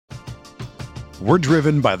We're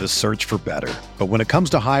driven by the search for better. But when it comes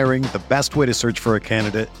to hiring, the best way to search for a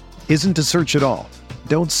candidate isn't to search at all.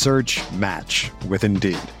 Don't search, match with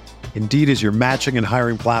Indeed. Indeed is your matching and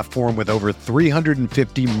hiring platform with over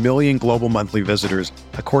 350 million global monthly visitors,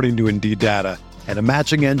 according to Indeed data, and a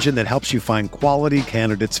matching engine that helps you find quality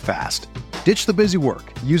candidates fast. Ditch the busy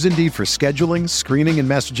work. Use Indeed for scheduling, screening, and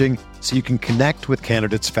messaging so you can connect with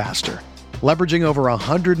candidates faster. Leveraging over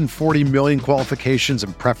 140 million qualifications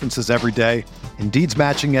and preferences every day, Indeed's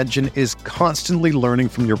matching engine is constantly learning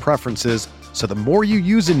from your preferences, so the more you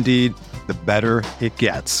use Indeed, the better it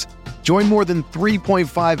gets. Join more than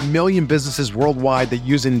 3.5 million businesses worldwide that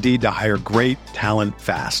use Indeed to hire great talent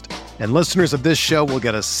fast. And listeners of this show will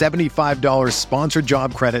get a $75 sponsored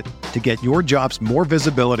job credit to get your jobs more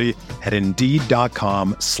visibility at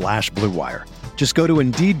Indeed.com/Blue Wire. Just go to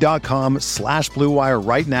Indeed.com/Blue Wire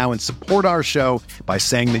right now and support our show by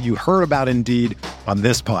saying that you heard about Indeed on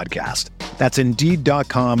this podcast. That's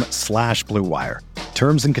Indeed.com/Blue Wire.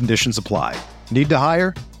 Terms and conditions apply. Need to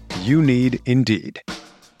hire? You need Indeed.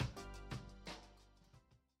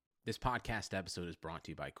 This podcast episode is brought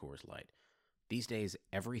to you by Coors Light. These days,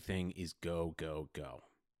 everything is go, go, go.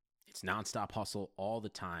 It's nonstop hustle all the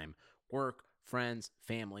time. Work, friends,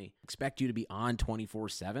 family, expect you to be on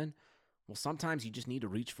 24/7. Well, sometimes you just need to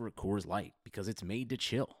reach for a Coors Light because it's made to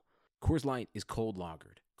chill. Coors Light is cold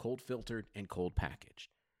lagered, cold filtered, and cold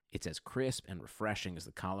packaged. It's as crisp and refreshing as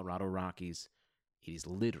the Colorado Rockies. It is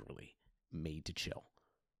literally made to chill.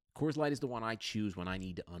 Coors Light is the one I choose when I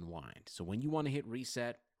need to unwind. So when you want to hit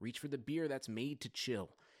reset, reach for the beer that's made to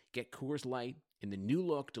chill. Get Coors Light in the new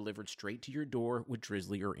look delivered straight to your door with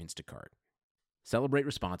Drizzly or Instacart. Celebrate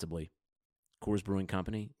responsibly. Coors Brewing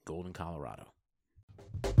Company, Golden, Colorado.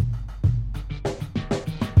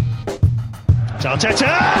 Arteta!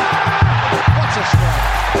 What a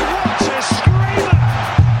strike! What a screamer!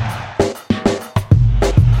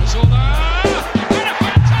 Zola! And a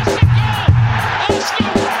fantastic goal!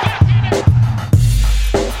 Arsenal back in it!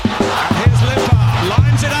 And here's Limpar,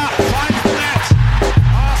 lines it up, finds the net.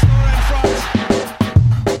 Arsenal in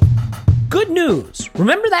front. Good news.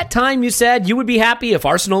 Remember that time you said you would be happy if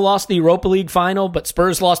Arsenal lost the Europa League final, but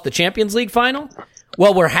Spurs lost the Champions League final?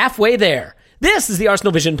 Well, we're halfway there. This is the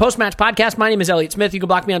Arsenal Vision post-match podcast. My name is Elliot Smith. You can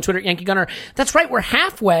block me on Twitter at Yankee Gunner. That's right, we're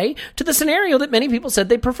halfway to the scenario that many people said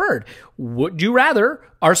they preferred. Would you rather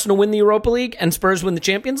Arsenal win the Europa League and Spurs win the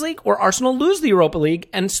Champions League, or Arsenal lose the Europa League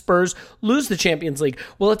and Spurs lose the Champions League?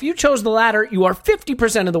 Well, if you chose the latter, you are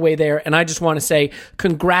 50% of the way there, and I just want to say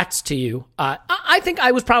congrats to you. I think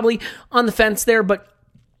I was probably on the fence there, but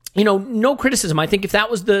no criticism. I think if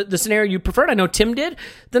that was the scenario you preferred, I know Tim did,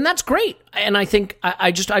 then that's great. And I think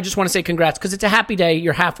I just want to say congrats because it's a happy day.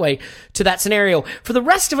 You're halfway to that scenario. For the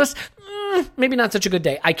rest of us, maybe not such a good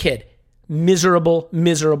day. I kid. Miserable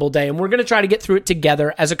day. And we're going to try to get through it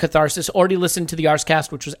together as a catharsis. Already listened to the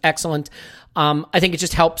Arscast, which was excellent. I think it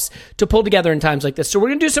just helps to pull together in times like this. So we're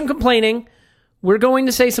going to do some complaining. We're going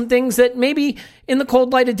to say some things that maybe in the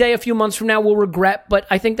cold light of day a few months from now we'll regret, but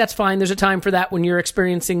I think that's fine. There's a time for that when you're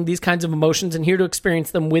experiencing these kinds of emotions, and here to experience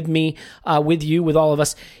them with me, with you, with all of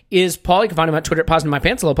us, is Paul. You can find him on Twitter at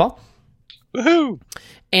PosInMyPants. Hello, Paul. Woohoo!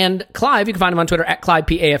 And Clive, you can find him on Twitter at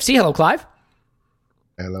ClivePAFC. Hello, Clive.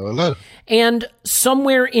 Hello. And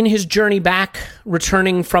somewhere in his journey back,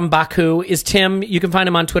 returning from Baku, is Tim. You can find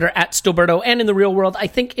him on Twitter at Stilberto, and in the real world, I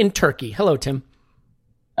think in Turkey. Hello, Tim.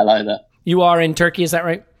 Hello there. You are in Turkey, is that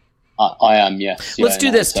right? I am, yes. Let's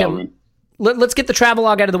do this, Tim. Let's get the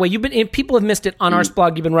travelogue out of the way. If people have missed it on our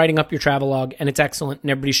blog, you've been writing up your travelogue, and it's excellent,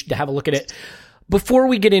 and everybody should have a look at it. Before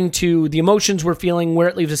we get into the emotions we're feeling, where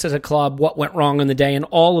it leaves us as a club, what went wrong in the day, and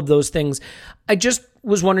all of those things, I just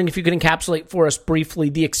was wondering if you could encapsulate for us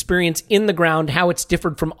briefly the experience in the ground, how it's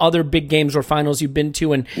differed from other big games or finals you've been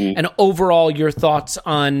to, and overall your thoughts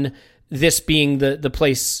on this being the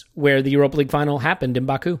place where the Europa League final happened in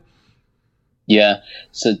Baku. Yeah,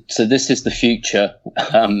 so this is the future,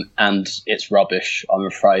 and it's rubbish, I'm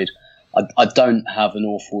afraid. I don't have an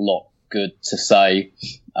awful lot good to say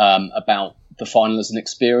about the final as an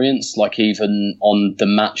experience, like even on the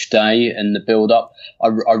match day and the build-up. I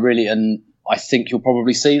really, and I think you'll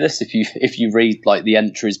probably see this if you read like the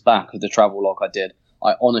entries back of the travelogue I did.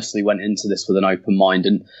 I honestly went into this with an open mind,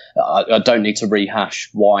 and I don't need to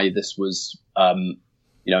rehash why this was, an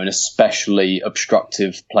especially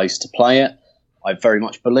obstructive place to play it. I very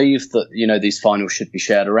much believe that, these finals should be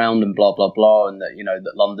shared around and blah, blah, blah, and that,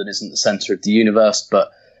 that London isn't the centre of the universe.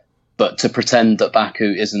 But to pretend that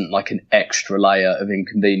Baku isn't like an extra layer of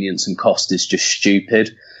inconvenience and cost is just stupid.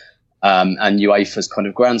 And UEFA's kind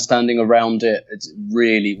of grandstanding around it. It's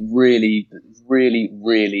really, really, really,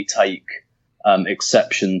 really take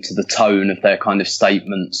exception to the tone of their kind of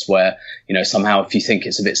statements, where, you know, somehow if you think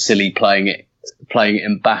it's a bit silly playing it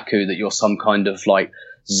in Baku, that you're some kind of like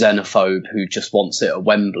xenophobe who just wants it at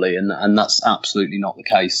Wembley, and that's absolutely not the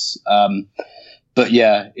case. But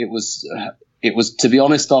yeah, it was, to be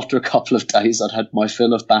honest, after a couple of days, I'd had my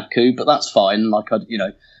fill of Baku, but that's fine. Like, I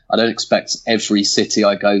don't expect every city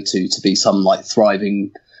I go to be some like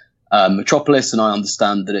thriving metropolis, and I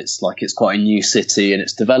understand that it's quite a new city and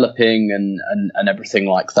it's developing and everything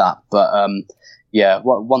like that. But yeah,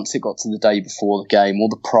 once it got to the day before the game, all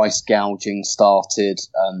the price gouging started,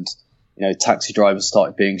 and, you know, taxi drivers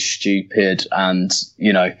started being stupid, and,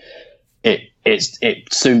 you know,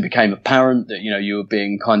 it soon became apparent that, you know, you were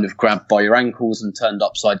being kind of grabbed by your ankles and turned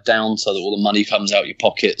upside down so that all the money comes out your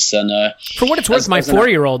pockets. And for what it's worth, my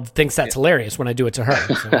 4-year-old thinks that's hilarious when I do it to her.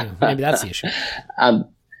 So, you know, maybe that's the issue.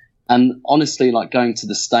 And honestly, like, going to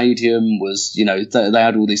the stadium was, you know, they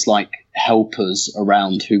had all these like helpers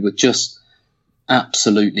around who were just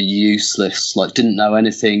absolutely useless, like didn't know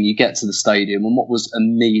anything. You get to the stadium, and what was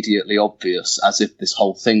immediately obvious, as if this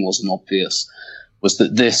whole thing wasn't obvious, was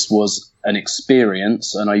that this was an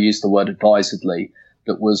experience, and I use the word advisedly,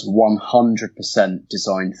 that was 100%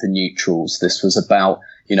 designed for neutrals. This was about,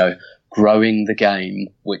 you know, growing the game,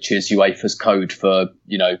 which is UEFA's code for,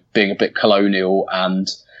 you know, being a bit colonial and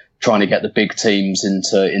trying to get the big teams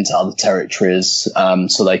into other territories,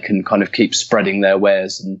 so they can kind of keep spreading their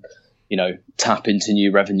wares and, you know, tap into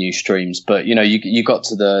new revenue streams. But, you know, you got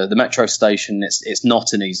to the metro station. It's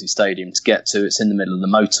not an easy stadium to get to. It's in the middle of the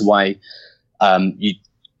motorway. You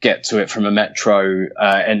get to it from a metro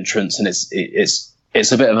entrance, and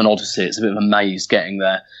it's a bit of an odyssey. It's a bit of a maze getting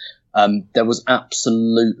there. There was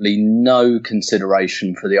absolutely no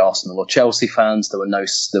consideration for the Arsenal or Chelsea fans. There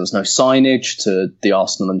was no signage to the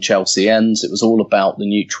Arsenal and Chelsea ends. It was all about the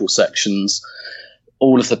neutral sections.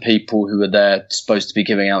 All of the people who were there supposed to be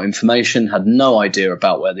giving out information had no idea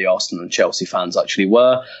about where the Arsenal and Chelsea fans actually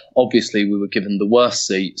were. Obviously, we were given the worst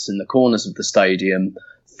seats in the corners of the stadium,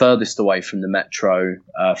 furthest away from the metro,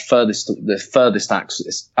 the furthest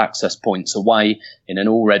access points away in an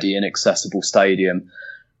already inaccessible stadium.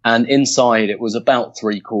 And inside, it was about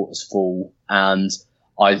 3/4 full, and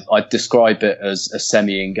I describe it as a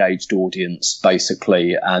semi-engaged audience,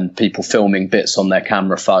 basically, and people filming bits on their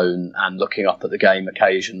camera phone and looking up at the game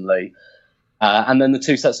occasionally. And then the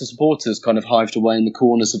two sets of supporters kind of hived away in the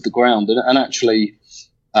corners of the ground. And actually,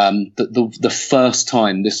 the first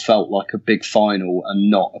time this felt like a big final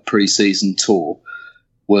and not a pre-season tour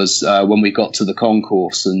was when we got to the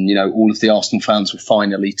concourse, and, you know, all of the Arsenal fans were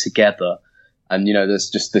finally together. And, you know,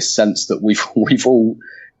 there's just this sense that we've all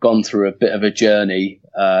gone through a bit of a journey,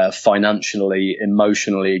 financially,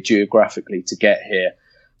 emotionally, geographically, to get here.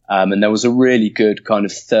 And there was a really good kind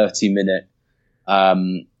of 30-minute,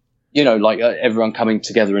 you know, like everyone coming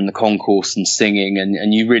together in the concourse and singing,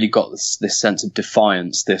 and you really got this sense of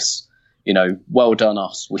defiance, this, you know, well done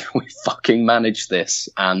us, we fucking managed this.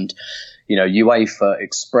 And, you know, UEFA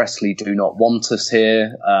expressly do not want us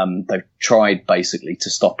here. They've tried basically to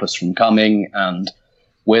stop us from coming, and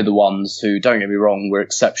we're the ones who, don't get me wrong, we're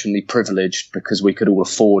exceptionally privileged because we could all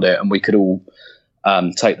afford it and we could all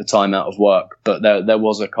take the time out of work. But there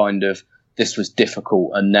was a kind of, this was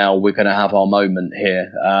difficult, and now we're going to have our moment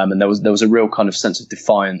here. And there was a real kind of sense of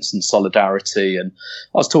defiance and solidarity. And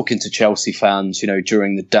I was talking to Chelsea fans, you know,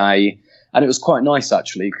 during the day, and it was quite nice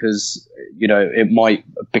actually, because, you know, it might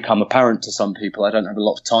become apparent to some people I don't have a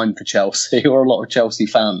lot of time for Chelsea or a lot of Chelsea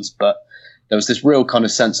fans, but there was this real kind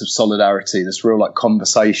of sense of solidarity, this real like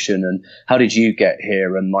conversation, and how did you get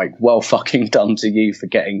here, and like, well fucking done to you for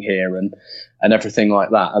getting here, and everything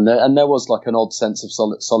like that. And there was like an odd sense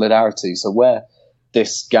of solidarity. So where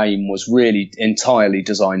this game was really entirely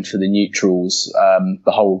designed for the neutrals,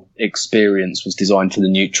 the whole experience was designed for the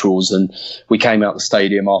neutrals. And we came out the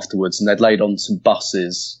stadium afterwards, and they'd laid on some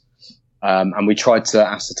buses, and we tried to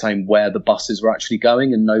ascertain where the buses were actually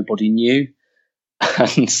going, and nobody knew.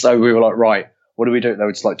 And so we were like, right, what do we do? They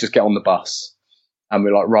were just like, just get on the bus. And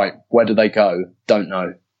we were like, right, where do they go? Don't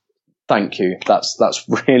know. Thank you. That's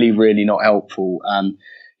really, really not helpful. And,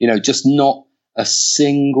 you know, just not a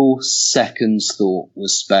single second's thought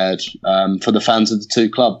was spared for the fans of the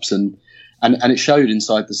two clubs. And it showed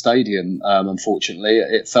inside the stadium, unfortunately.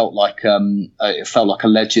 It felt like a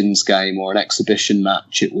Legends game or an exhibition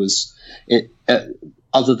match.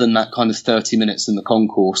 Other than that kind of 30 minutes in the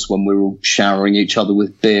concourse when we were all showering each other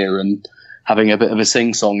with beer and having a bit of a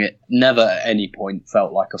sing-song, it never at any point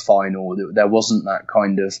felt like a final. There wasn't that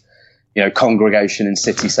kind of, you know, congregation in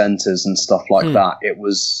city centres and stuff like that. It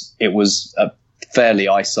was fairly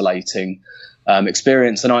isolating.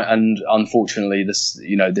 experience. And unfortunately, this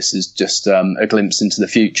is just a glimpse into the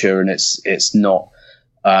future, and it's not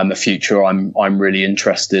a future I'm really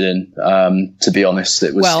interested in. To be honest,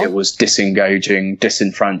 it was disengaging,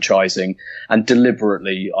 disenfranchising, and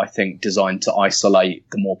deliberately, I think, designed to isolate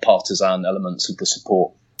the more partisan elements of the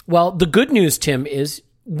support. Well, the good news, Tim, is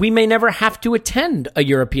we may never have to attend a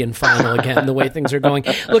European final again, the way things are going.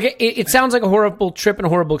 Look, it sounds like a horrible trip and a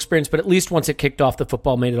horrible experience, but at least once it kicked off, the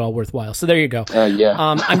football made it all worthwhile. So there you go.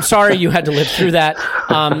 I'm sorry you had to live through that.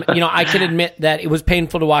 I can admit that it was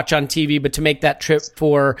painful to watch on TV, but to make that trip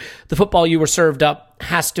for the football you were served up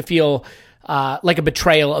has to feel like a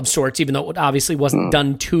betrayal of sorts, even though it obviously wasn't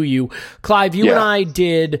done to you. Clive, you and I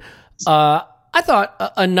did... I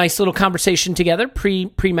thought a nice little conversation together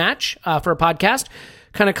pre-match for a podcast,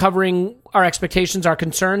 kind of covering our expectations, our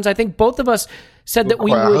concerns. I think both of us said that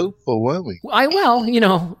we were hopeful, weren't we?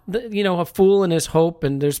 A fool in his hope,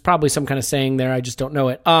 and there's probably some kind of saying there. I just don't know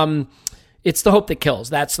it. It's the hope that kills.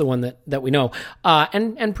 That's the one that we know,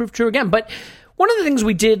 and proved true again. But one of the things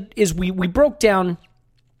we did is we broke down,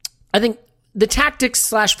 I think, the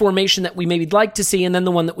tactics / formation that we maybe like to see, and then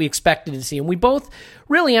the one that we expected to see. And we both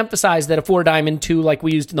really emphasized that a 4-diamond-2 like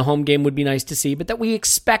we used in the home game would be nice to see, but that we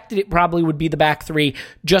expected it probably would be the back three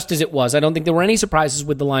just as it was. I don't think there were any surprises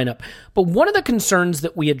with the lineup. But one of the concerns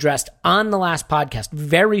that we addressed on the last podcast,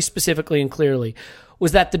 very specifically and clearly,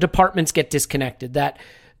 was that the departments get disconnected, that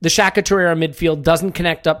the Xhaka Torreira midfield doesn't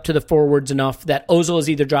connect up to the forwards enough, that Ozil is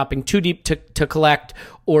either dropping too deep to collect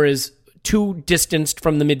or is too distanced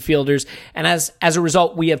from the midfielders, and as a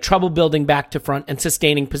result, we have trouble building back to front and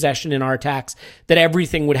sustaining possession in our attacks, that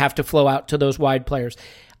everything would have to flow out to those wide players.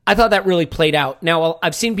 I thought that really played out. Now,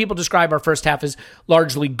 I've seen people describe our first half as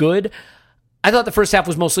largely good. I thought the first half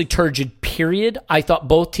was mostly turgid, period. I thought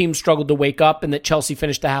both teams struggled to wake up and that Chelsea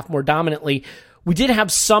finished the half more dominantly. We did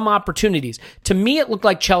have some opportunities. To me, it looked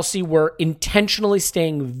like Chelsea were intentionally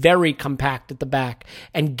staying very compact at the back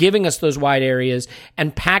and giving us those wide areas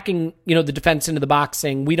and packing, the defense into the box,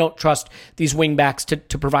 saying we don't trust these wing backs to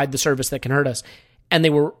provide the service that can hurt us. And they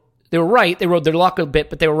were right. They rode their luck a bit,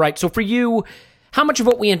 but they were right. So for you, how much of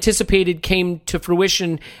what we anticipated came to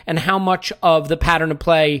fruition, and how much of the pattern of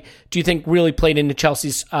play do you think really played into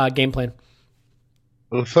Chelsea's game plan?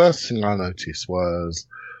 Well, the first thing I noticed was,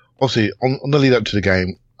 obviously, on the lead up to the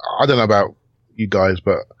game, I don't know about you guys,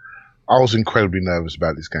 but I was incredibly nervous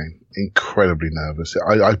about this game. Incredibly nervous.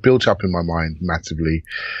 I built up in my mind massively.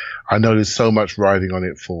 I know there's so much riding on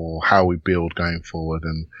it for how we build going forward,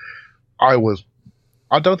 and I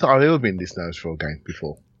don't think I've ever been this nervous for a game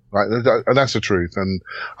before. Right, and that's the truth, and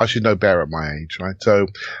I should know better at my age, right? So,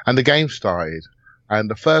 and the game started, and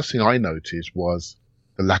the first thing I noticed was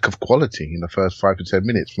the lack of quality in the first 5 to 10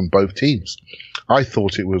 minutes from both teams. I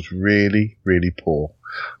thought it was really, really poor.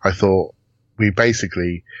 I thought everyone's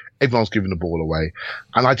giving the ball away,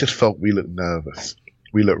 and I just felt we looked nervous.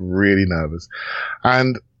 We looked really nervous,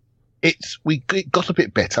 and it got a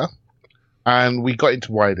bit better, and we got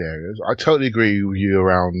into wide areas. I totally agree with you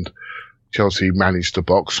around Chelsea managed the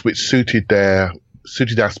box, which suited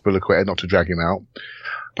Azpilicueta not to drag him out.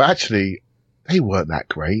 But actually, they weren't that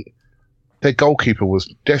great. Their goalkeeper was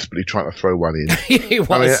desperately trying to throw one in. He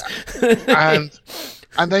was.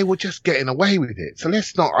 And they were just getting away with it. So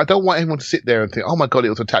I don't want anyone to sit there and think, oh my God, it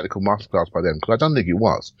was a tactical masterclass by them, because I don't think it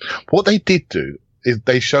was. But what they did do is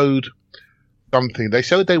they showed something. They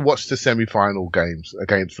showed they watched the semi-final games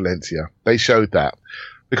against Valencia. They showed that,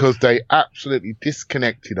 because they absolutely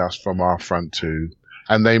disconnected us from our front two,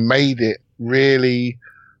 and they made it really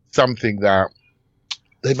something that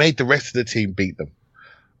they made the rest of the team beat them.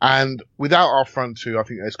 And without our front two, I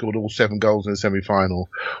think they scored all 7 goals in the semi-final.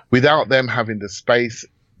 Without them having the space,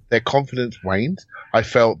 their confidence waned. I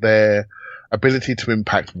felt their ability to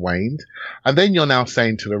impact waned. And then you're now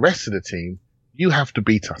saying to the rest of the team, you have to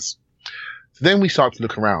beat us. So then we start to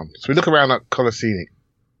look around. So we look around at Kolasinac.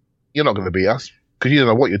 You're not going to beat us, because you don't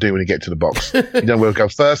know what you're doing when you get to the box. You don't know where to go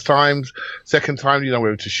first times, second time, you don't know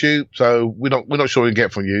where to shoot. So we're not sure we can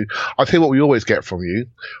get from you. I'll tell you what we always get from you.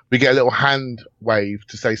 We get a little hand wave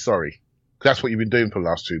to say sorry. That's what you've been doing for the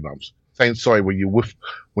last 2 months. Saying sorry when you woof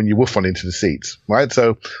on into the seats, right?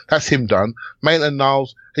 So that's him done.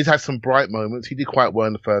 Maitland-Niles, he's had some bright moments. He did quite well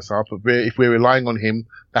in the first half, but if we're relying on him,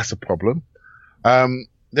 that's a problem.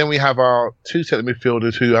 Then we have our 2 centre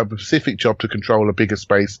midfielders who have a specific job to control a bigger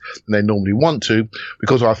space than they normally want to,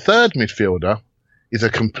 because our third midfielder is a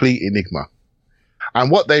complete enigma. And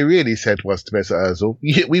what they really said was to Mesut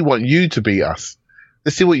Ozil, we want you to beat us.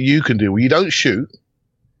 Let's see what you can do. Well, you don't shoot.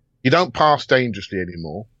 You don't pass dangerously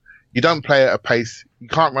anymore. You don't play at a pace. You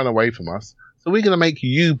can't run away from us. So we're going to make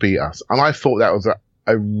you beat us. And I thought that was an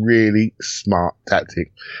a really smart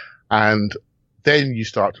tactic. And then you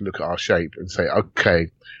start to look at our shape and say, okay,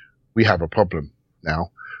 we have a problem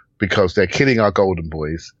now because they're killing our golden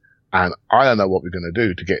boys. And I don't know what we're going to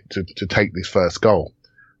do to get to take this first goal.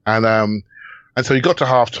 And so we got to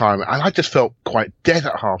halftime and I just felt quite dead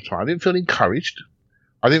at halftime. I didn't feel encouraged.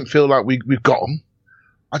 I didn't feel like we've got them.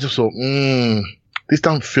 I just thought, this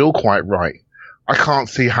don't feel quite right. I can't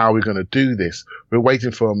see how we're going to do this. We're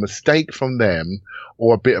waiting for a mistake from them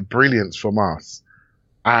or a bit of brilliance from us.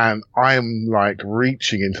 And I'm like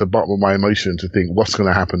reaching into the bottom of my emotion to think what's going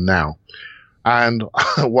to happen now. And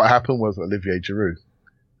what happened was Olivier Giroud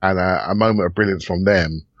and a moment of brilliance from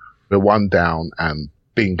them. We're one down and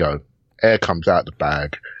bingo, air comes out the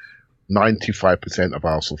bag. 95% of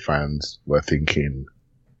Arsenal fans were thinking,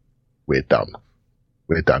 we're done.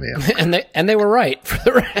 We're done here. And they were right for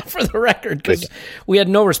the record, because we had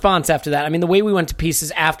no response after that. I mean, the way we went to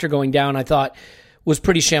pieces after going down, I thought was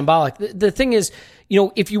pretty shambolic. The thing is,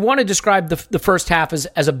 if you want to describe the first half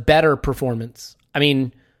as a better performance, I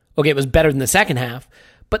mean, okay, it was better than the second half,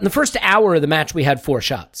 but in the first hour of the match, we had 4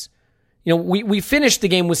 shots. We finished the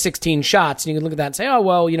game with 16 shots, and you can look at that and say, oh,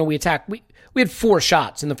 well, we attacked. We had 4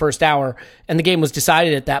 shots in the first hour, and the game was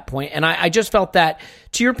decided at that point. And I just felt that,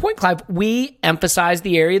 to your point, Clive, we emphasized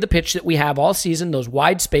the area of the pitch that we have all season, those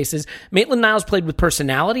wide spaces. Maitland-Niles played with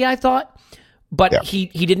personality, I thought, but he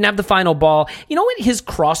didn't have the final ball. You know what his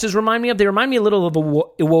crosses remind me of? They remind me a little of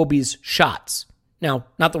Iwobi's shots. Now,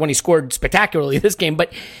 not the one he scored spectacularly this game,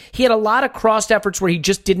 but he had a lot of crossed efforts where he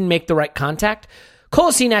just didn't make the right contact.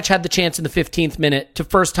 Kolasinac had the chance in the 15th minute to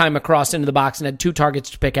first time across into the box and had 2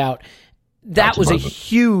 targets to pick out. That was a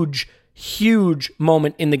huge, huge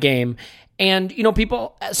moment in the game. And,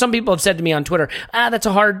 some people have said to me on Twitter, that's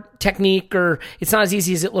a hard technique, or it's not as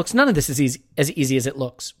easy as it looks. None of this is as easy as it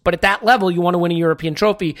looks. But at that level, you want to win a European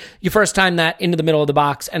trophy, you first time that into the middle of the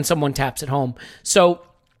box and someone taps it home. So,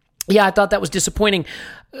 yeah, I thought that was disappointing.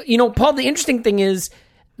 Paul, the interesting thing is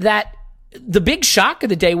that the big shock of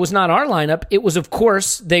the day was not our lineup. It was, of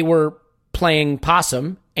course, they were playing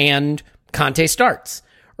Possum and Conte starts,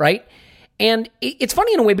 right? And it's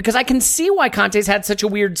funny in a way because I can see why Conte's had such a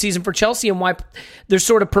weird season for Chelsea and why they're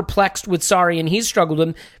sort of perplexed with Sarri and he's struggled with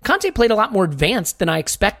him. Conte played a lot more advanced than I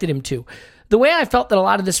expected him to. The way I felt that a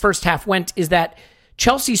lot of this first half went is that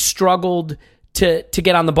Chelsea struggled to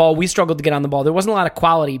get on the ball. We struggled to get on the ball. There wasn't a lot of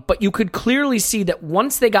quality, but you could clearly see that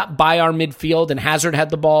once they got by our midfield and Hazard had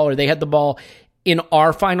the ball or they had the ball in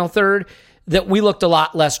our final third, that we looked a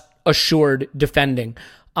lot less assured defending.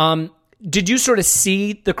 Did you sort of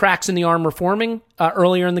see the cracks in the armor forming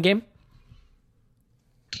earlier in the game?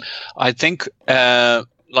 I think,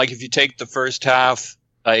 if you take the first half,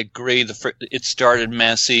 I agree. It started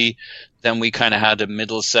messy. Then we kind of had a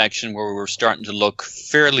middle section where we were starting to look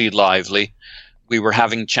fairly lively. We were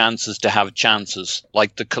having chances to have chances.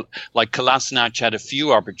 Like Kolasinac had a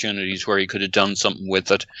few opportunities where he could have done something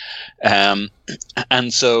with it.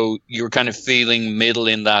 And so you were kind of feeling middle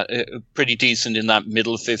in that, pretty decent in that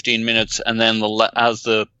middle 15 minutes. And then as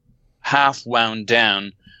the half wound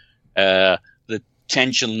down, the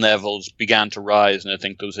tension levels began to rise. And I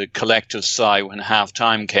think there was a collective sigh when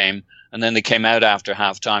halftime came. And then they came out after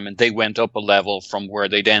halftime and they went up a level from where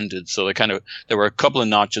they'd ended. So there were a couple of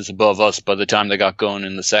notches above us by the time they got going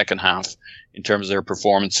in the second half in terms of their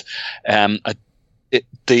performance. In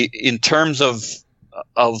terms of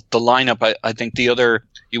the lineup, I think the other,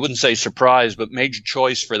 you wouldn't say surprise, but major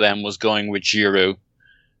choice for them was going with Giroud,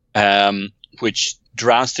 which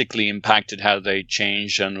drastically impacted how they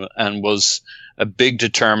changed and was a big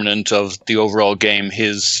determinant of the overall game,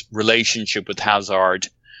 his relationship with Hazard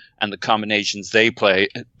and the combinations they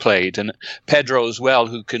played. And Pedro as well,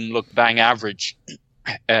 who can look bang average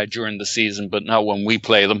during the season, but not when we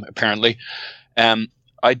play them, apparently.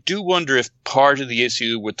 I do wonder if part of the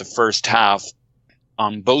issue with the first half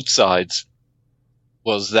on both sides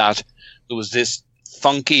was that there was this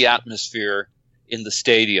funky atmosphere in the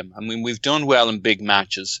stadium. I mean, we've done well in big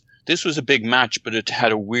matches. This was a big match, but it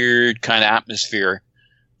had a weird kind of atmosphere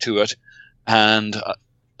to it. And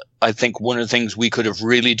I think one of the things we could have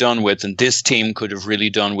really done with, and this team could have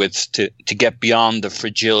really done with, to get beyond the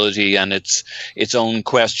fragility and its own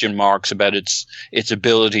question marks about its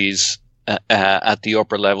abilities at the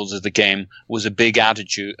upper levels of the game, was a big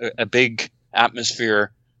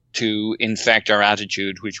atmosphere to infect our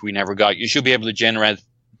attitude, which we never got. You should be able to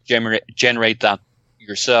generate that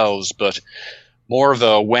yourselves, but more of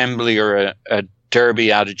a Wembley or a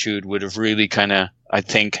Derby attitude would have really kind of, I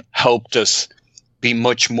think, helped us be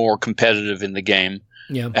much more competitive in the game.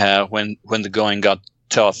 Yeah. When the going got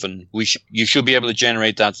tough, and you should be able to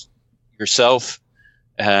generate that yourself.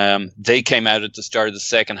 They came out at the start of the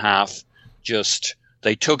second half,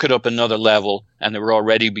 they took it up another level, and they were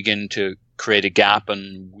already beginning to create a gap,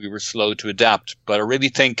 and we were slow to adapt. But I really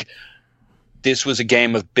think this was a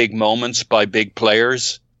game of big moments by big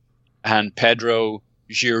players, and Pedro,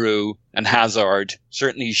 Giroud, and Hazard.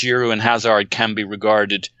 Certainly Giroud and Hazard can be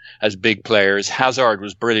regarded as big players. Hazard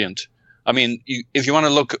was brilliant. I mean, if you want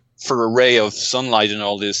to look for a ray of sunlight in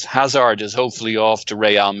all this, Hazard is hopefully off to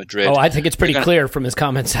Real Madrid. Oh, I think it's pretty clear from his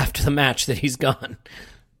comments after the match that he's gone.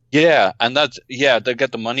 Yeah, and they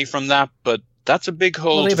get the money from that, but that's a big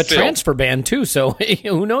hole. Well, they have to a fill. transfer ban too, so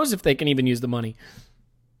who knows if they can even use the money.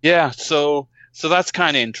 Yeah, so that's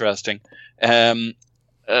kind of interesting.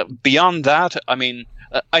 Beyond that, I mean,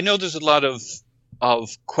 I know there's a lot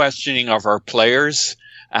of questioning of our players,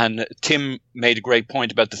 and Tim made a great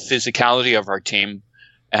point about the physicality of our team,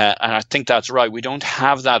 and I think that's right. We don't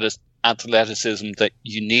have that athleticism that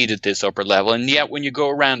you need at this upper level, and yet when you go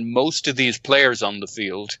around most of these players on the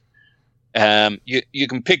field, you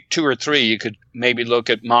can pick two or three. You could maybe look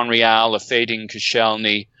at Monreal, Fading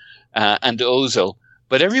Koscielny, and Ozil,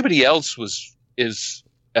 but everybody else is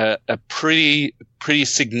a pretty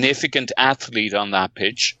significant athlete on that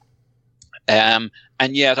pitch. And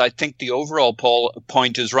yet I think the overall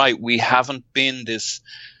point is right. We haven't been this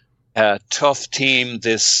tough team,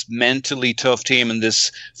 this mentally tough team, and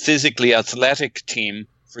this physically athletic team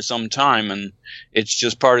for some time. And it's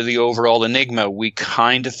just part of the overall enigma. We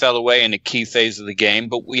kind of fell away in a key phase of the game,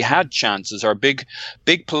 but we had chances. Our big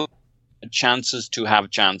chances to have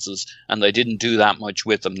chances, and they didn't do that much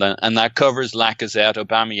with them. And that covers Lacazette,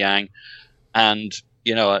 Aubameyang, and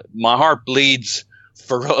my heart bleeds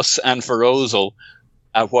for us and for Ozil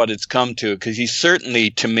at what it's come to, because he certainly,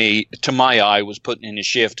 to my eye, was putting in a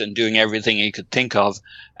shift and doing everything he could think of,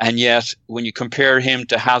 and yet when you compare him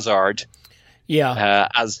to Hazard,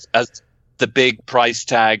 as the big price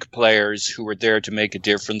tag players who were there to make a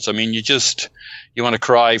difference, I mean, you want to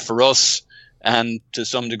cry for us and to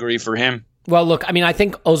some degree for him. Well, look, I mean, I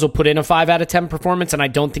think Ozil put in a 5 out of 10 performance, and I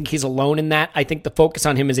don't think he's alone in that. I think the focus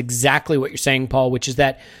on him is exactly what you're saying, Paul, which is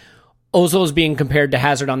that Ozil is being compared to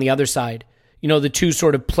Hazard on the other side. The two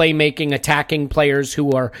sort of playmaking, attacking players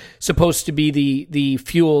who are supposed to be the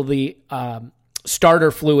fuel, the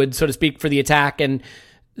starter fluid, so to speak, for the attack, and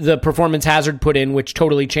the performance Hazard put in, which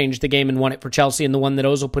totally changed the game and won it for Chelsea, and the one that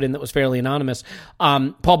Ozil put in that was fairly anonymous.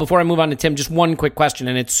 Paul, before I move on to Tim, just one quick question,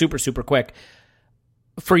 and it's super, super quick.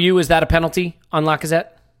 For you, is that a penalty on Lacazette?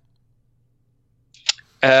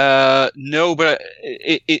 No, but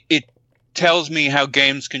it tells me how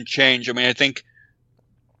games can change. I mean, I think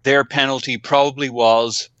their penalty probably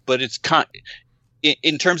was, but it's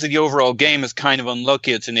in terms of the overall game, it's kind of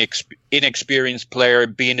unlucky. It's an inexperienced player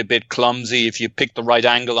being a bit clumsy. If you pick the right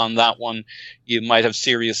angle on that one, you might have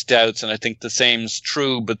serious doubts. And I think the same's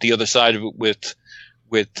true, but the other side of it with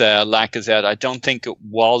Lacazette, I don't think it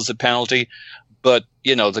was a penalty. But,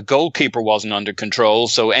 the goalkeeper wasn't under control,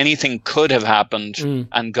 so anything could have happened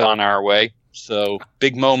and gone our way. So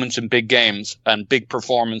big moments in big games and big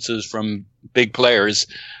performances from big players.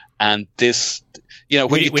 And this, when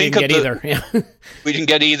we didn't get either. Yeah. We didn't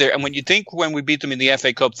get either. And when you think when we beat them in the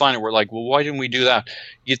FA Cup final, we're like, well, why didn't we do that?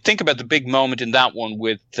 You think about the big moment in that one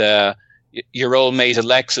with your old mate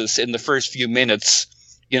Alexis in the first few minutes.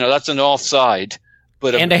 That's an offside.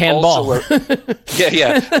 But and a handball.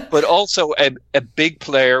 But also a big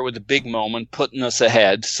player with a big moment putting us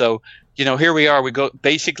ahead. So, here we are. We go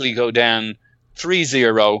down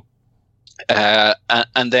 3-0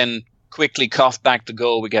 and then quickly cough back the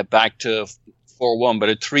goal. We get back to 4-1. But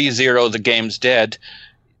at 3-0, the game's dead.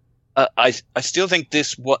 I still think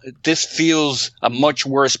this feels a much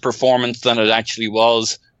worse performance than it actually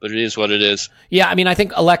was. But it is what it is. Yeah, I mean, I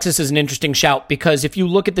think Alexis is an interesting shout, because if you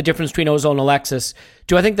look at the difference between Ozil and Alexis,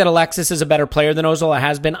 do I think that Alexis is a better player than Ozil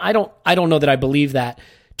has been? I don't know that I believe that.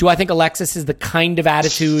 Do I think Alexis is the kind of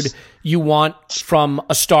attitude you want from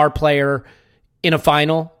a star player in a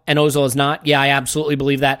final, and Ozil is not? Yeah, I absolutely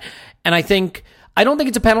believe that. And I don't think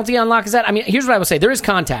it's a penalty on Lacazette. I mean, here's what I would say. There is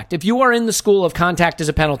contact. If you are in the school of contact is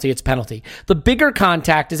a penalty, it's a penalty. The bigger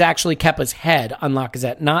contact is actually Kepa's head on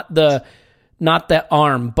Lacazette, not the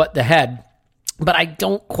arm, but the head. But I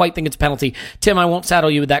don't quite think it's a penalty. Tim, I won't saddle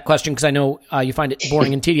you with that question because I know you find it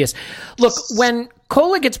boring and tedious. Look, when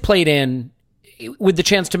Kola gets played in with the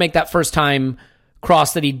chance to make that first time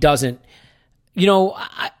cross that he doesn't,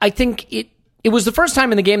 I think it was the first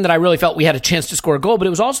time in the game that I really felt we had a chance to score a goal, but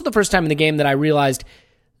it was also the first time in the game that I realized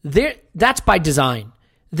that's by design.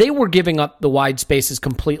 They were giving up the wide spaces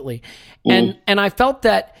completely. And I felt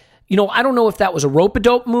that, I don't know if that was a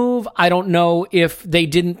rope-a-dope move. I don't know if they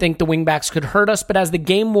didn't think the wingbacks could hurt us, but as the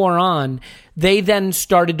game wore on, they then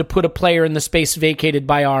started to put a player in the space vacated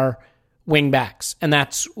by our wingbacks, and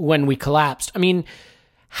that's when we collapsed. I mean,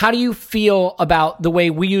 how do you feel about the way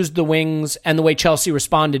we used the wings and the way Chelsea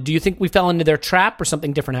responded? Do you think we fell into their trap or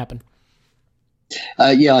something different happened?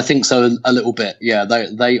 Yeah, I think so a little bit. Yeah,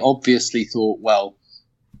 they obviously thought, well,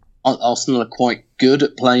 Arsenal are quite good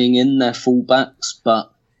at playing in their fullbacks,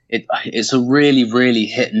 but it's a really, really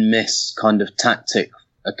hit and miss kind of tactic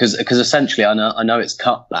because essentially I know it's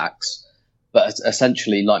cutbacks, but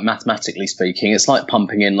essentially, like mathematically speaking, it's like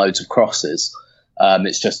pumping in loads of crosses.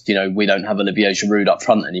 It's just we don't have Olivier Giroud up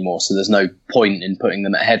front anymore, so there's no point in putting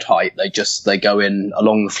them at head height. They go in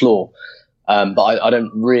along the floor, but I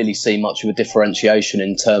don't really see much of a differentiation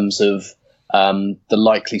in terms of the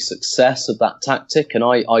likely success of that tactic. And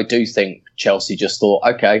I do think Chelsea just thought,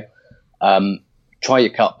 okay. Try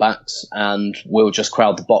your cutbacks and we'll just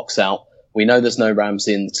crowd the box out. We know there's no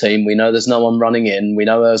Ramsey in the team. We know there's no one running in. We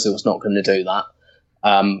know Ozil's not going to do that.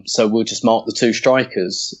 So we'll just mark the two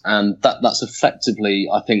strikers. And that's effectively,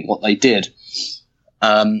 I think, what they did.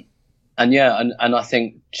 And I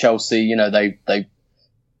think Chelsea,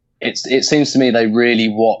 it seems to me they really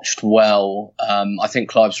watched well. I think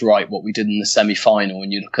Clive's right, what we did in the semi-final.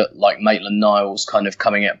 When you look at like Maitland-Niles kind of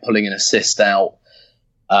coming out, pulling an assist out,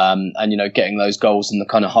 and getting those goals in the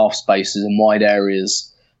kind of half spaces and wide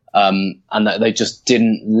areas, and that they just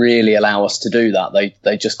didn't really allow us to do that.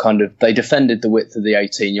 They just they defended the width of the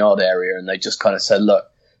 18-yard area, and they just kind of said, look,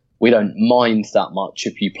 we don't mind that much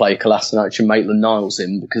if you play Kolasinac and Maitland-Niles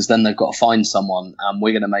in, because then they've got to find someone, and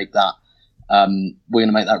we're going to make that.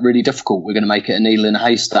 Really difficult. We're going to make it a needle in a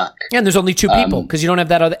haystack. Yeah, and there's only two people because you don't have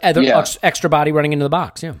that other extra body running into the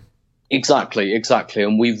box. Yeah. Exactly.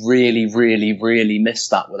 And we've really, really, really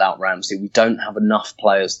missed that without Ramsey. We don't have enough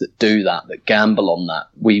players that do that gamble on that.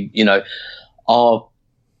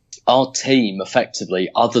 Our team effectively,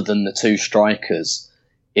 other than the two strikers,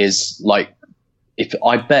 is like,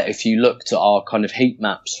 if you looked at our kind of heat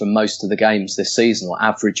maps from most of the games this season or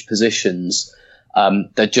average positions,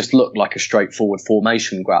 they just look like a straightforward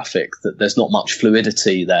formation graphic, that there's not much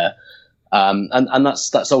fluidity there. And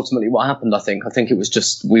that's ultimately what happened. I think it was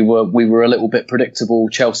just we were a little bit predictable.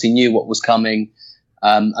 Chelsea knew what was coming,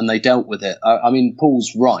 and they dealt with it. I mean,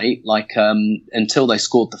 Paul's right. Like until they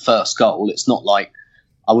scored the first goal, it's not like,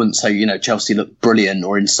 I wouldn't say Chelsea looked brilliant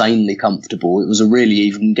or insanely comfortable. It was a really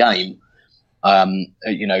even game.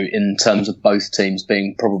 In terms of both teams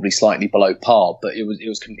being probably slightly below par, but it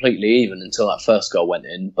was completely even until that first goal went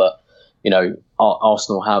in. But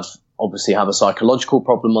Arsenal obviously have a psychological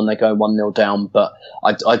problem when they go 1-0 down, but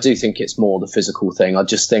I do think it's more the physical thing. I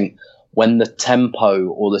just think when the tempo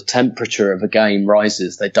or the temperature of a game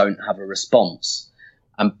rises, they don't have a response.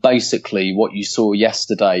 And basically what you saw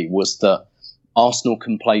yesterday was that Arsenal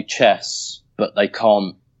can play chess, but they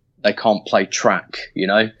can't play track,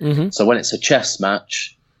 Mm-hmm. So when it's a chess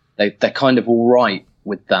match, they're kind of all right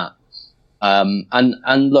with that.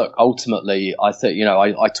 And look, ultimately, I think,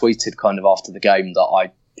 I tweeted kind of after the game that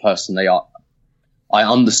I personally, I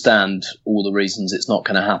understand all the reasons it's not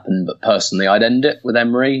going to happen, but personally, I'd end it with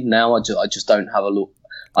Emery. Now I just don't have a look.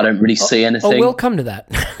 I don't really see anything. Oh, we'll come to that.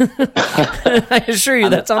 I assure you,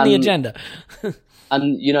 that's on the agenda.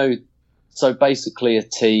 And, so basically a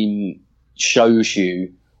team shows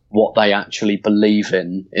you what they actually believe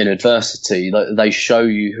in adversity. They show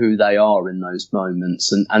you who they are in those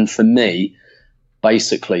moments. And for me,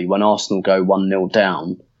 basically, when Arsenal go 1-0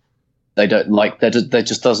 down, they don't there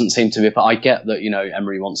just doesn't seem to be. But I get that,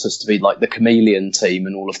 Emery wants us to be like the chameleon team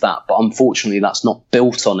and all of that. But unfortunately, that's not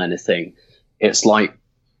built on anything. It's like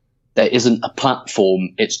there isn't a platform.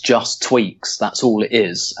 It's just tweaks. That's all it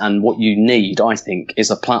is. And what you need, I think,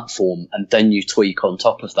 is a platform, and then you tweak on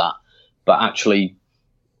top of that. But actually,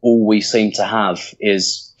 all we seem to have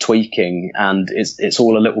is tweaking, and it's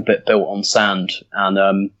all a little bit built on sand.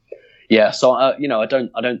 And so I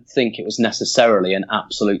don't think it was necessarily an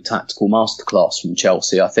absolute tactical masterclass from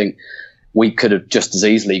Chelsea. I think we could have just as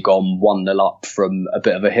easily gone 1-0 up from a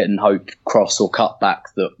bit of a hit and hope cross or cutback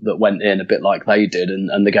that went in a bit like they did,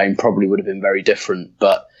 and the game probably would have been very different.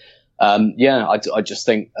 But I just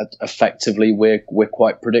think effectively we're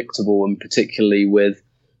quite predictable, and particularly with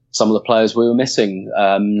some of the players we were missing,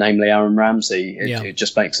 namely Aaron Ramsey. It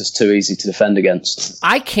just makes us too easy to defend against.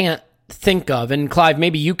 I can't think of, and Clive,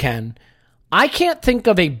 maybe you can, I can't think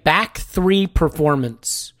of a back three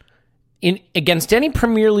performance against any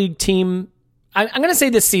Premier League team I'm going to say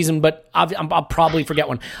this season, but I'll probably forget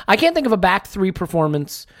one. I can't think of a back three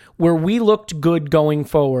performance where we looked good going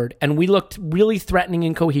forward and we looked really threatening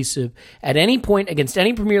and cohesive at any point against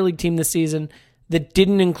any Premier League team this season that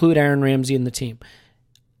didn't include Aaron Ramsey in the team.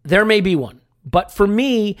 There may be one. But for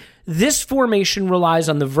me, this formation relies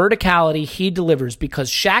on the verticality he delivers because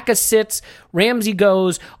Xhaka sits, Ramsey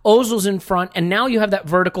goes, Ozil's in front, and now you have that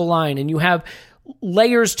vertical line and you have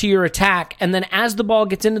layers to your attack. And then as the ball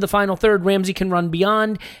gets into the final third, Ramsey can run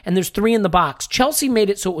beyond, and there's 3 in the box. Chelsea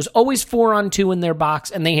made it so it was always 4-on-2 in their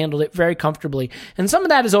box, and they handled it very comfortably. And some of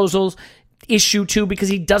that is Ozil's issue too because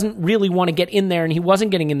he doesn't really want to get in there, and he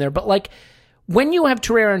wasn't getting in there. But like, when you have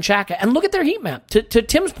Torreira and Xhaka, and look at their heat map, to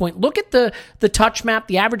Tim's point, look at the touch map,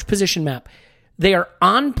 the average position map. They are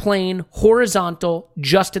on plane, horizontal,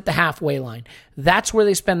 just at the halfway line. That's where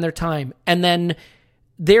they spend their time. And then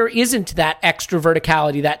there isn't that extra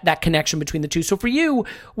verticality, that connection between the two. So for you,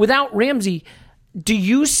 without Ramsey, do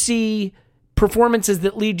you see performances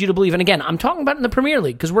that lead you to believe, and again, I'm talking about in the Premier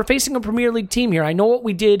League, because we're facing a Premier League team here. I know what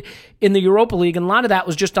we did in the Europa League, and a lot of that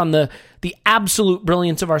was just on the absolute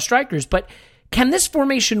brilliance of our strikers, but can this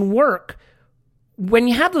formation work when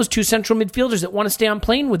you have those two central midfielders that want to stay on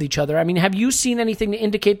plane with each other? I mean, have you seen anything to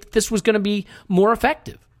indicate that this was going to be more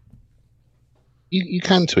effective? You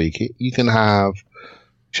can tweak it. You can have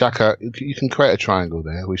Xhaka. You can create a triangle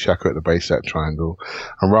there with Xhaka at the base of that triangle,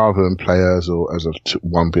 and rather than players or as a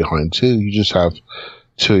one behind two, you just have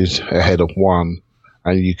two ahead of one,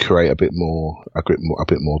 and you create a bit more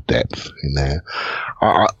depth in there.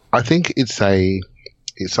 I think it's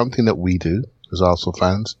something that we do as Arsenal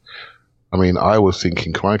fans. I mean, I was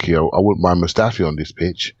thinking, crikey, I wouldn't mind Mustafi on this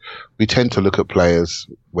pitch. We tend to look at players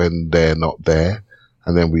when they're not there,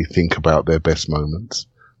 and then we think about their best moments.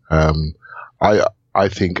 I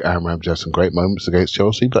think Aaron Ramsey had some great moments against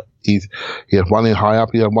Chelsea, but he had one in high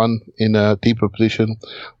up, he had one in a deeper position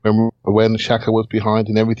when Xhaka was behind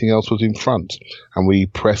and everything else was in front. And we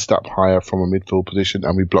pressed up higher from a midfield position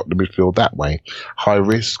and we blocked the midfield that way. High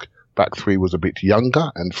risk. Back three was a bit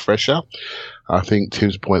younger and fresher. I think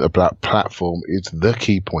Tim's point about platform is the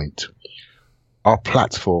key point. Our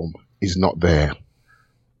platform is not there.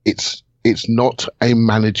 It's not a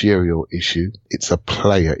managerial issue. It's a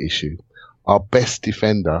player issue. Our best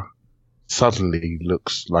defender suddenly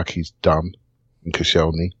looks like he's done in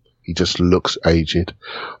Koscielny. He just looks aged.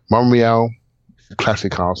 Monreal,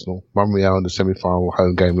 classic Arsenal. Monreal in the semi-final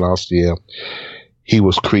home game last year. He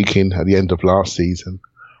was creaking at the end of last season.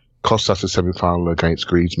 Cost us a semi-final against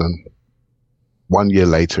Griezmann. 1 year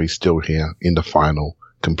later, he's still here in the final,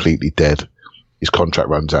 completely dead. His contract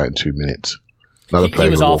runs out in 2 minutes. Another player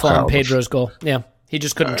he was awful on Pedro's goal. Yeah, he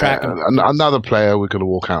just couldn't track him. Another player we're going to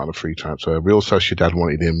walk out on a free transfer. Real Sociedad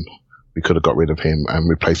wanted him. We could have got rid of him and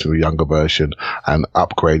replaced him with a younger version and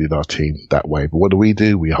upgraded our team that way. But what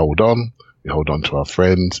do? We hold on. We hold on to our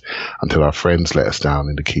friends until our friends let us down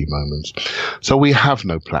in the key moments. So we have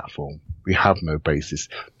no platform. We have no basis.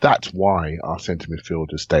 That's why our centre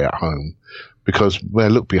midfielders stay at home, because when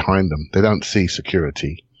they look behind them, they don't see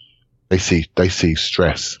security. They see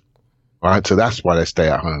stress, right? So that's why they stay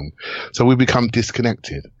at home. So we become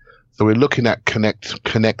disconnected. So we're looking at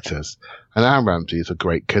connectors, and Aaron Ramsey is a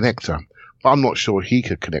great connector, but I'm not sure he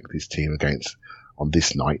could connect his team on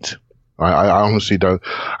this night. I honestly don't.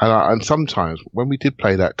 And sometimes when we did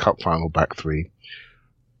play that cup final back three,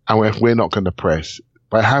 and if we're not going to press,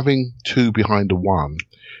 by having two behind the one,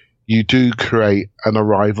 you do create an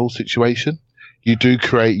arrival situation. You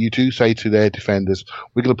do say to their defenders,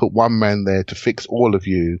 we're going to put one man there to fix all of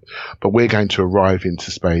you, but we're going to arrive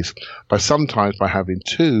into space. But sometimes by having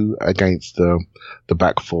two against the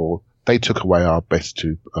back four, they took away our best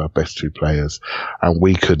two players, and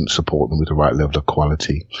we couldn't support them with the right level of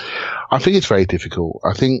quality. I think it's very difficult.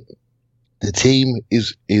 I think the team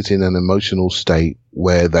is in an emotional state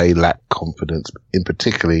where they lack confidence, in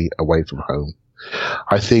particularly away from home.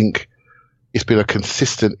 I think it's been a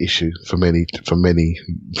consistent issue for many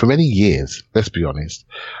years. Let's be honest,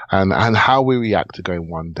 and how we react to going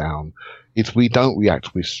one down. If we don't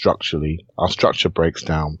react with structurally, our structure breaks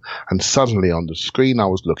down, and suddenly on the screen I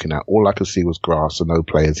was looking at, all I could see was grass and no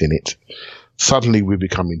players in it. Suddenly we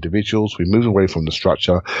become individuals. We move away from the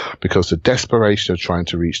structure because the desperation of trying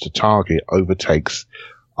to reach the target overtakes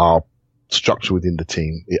our structure within the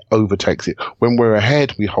team. It overtakes it. When we're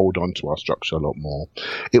ahead, we hold on to our structure a lot more.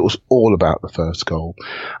 It was all about the first goal.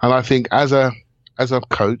 And I think as a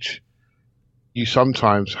coach, you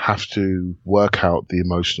sometimes have to work out the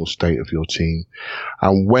emotional state of your team.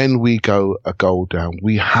 And when we go a goal down,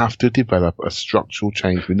 we have to develop a structural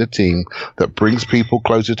change in the team that brings people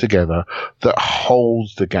closer together, that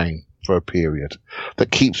holds the game. for a period,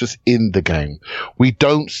 that keeps us in the game. We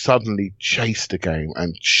don't suddenly chase the game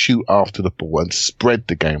and shoot after the ball and spread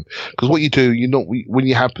the game. Because what you do, when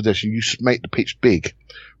you have possession, you make the pitch big,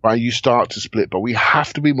 right? You start to split, but we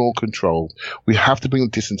have to be more controlled. We have to bring the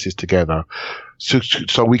distances together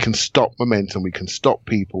so we can stop momentum. We can stop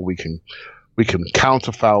people. We can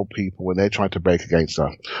counter foul people when they're trying to break against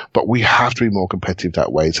us, but we have to be more competitive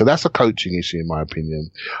that way. So that's a coaching issue, in my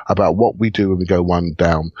opinion, about what we do when we go one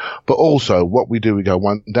down, but also what we do when we go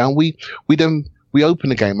one down. We open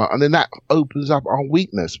the game up, and then that opens up our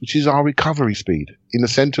weakness, which is our recovery speed in the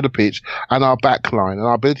center of the pitch and our back line and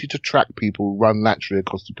our ability to track people who run laterally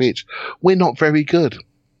across the pitch. We're not very good.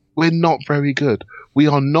 We're not very good. We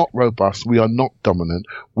are not robust. We are not dominant.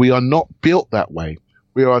 We are not built that way.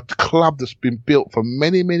 We are a club that's been built for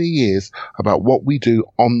many, many years about what we do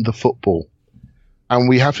on the football. And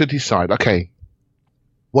we have to decide, okay,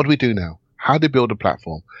 what do we do now? How do we build a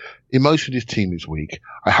platform? Emotionally, this team is weak.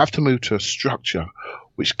 I have to move to a structure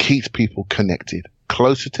which keeps people connected,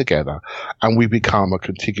 closer together, and we become a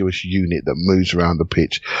contiguous unit that moves around the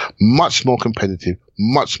pitch, much more competitive,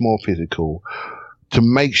 much more physical, to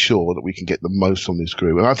make sure that we can get the most on this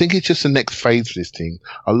group. And I think it's just the next phase for this team.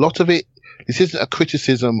 A lot of it, this isn't a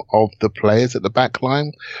criticism of the players at the back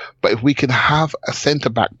line, but if we can have a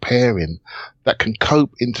centre-back pairing that can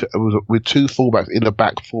cope with two fullbacks in the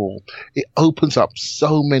back four, it opens up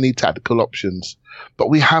so many tactical options. But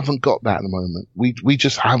we haven't got that at the moment. We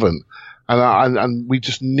just haven't. And we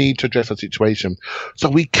just need to address the situation. So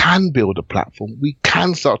we can build a platform. We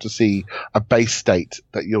can start to see a base state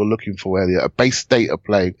that you're looking for earlier, a base state of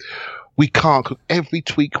play. We can't, because every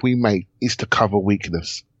tweak we make is to cover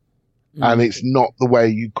weakness. And it's not the way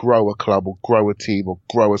you grow a club or grow a team or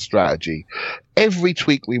grow a strategy. Every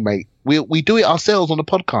tweak we make, we do it ourselves on the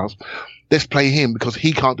podcast. Let's play him because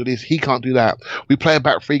he can't do this, he can't do that. We play a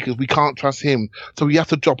back three because we can't trust him. So we have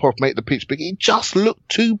to drop off, make the pitch big. It just looked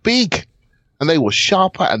too big. And they were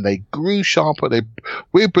sharper and they grew sharper.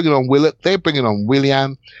 We're bringing on Willock, they're bringing on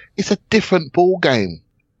Willian. It's a different ball game.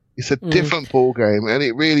 It's a different ball game, and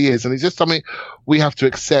it really is. And it's just something we have to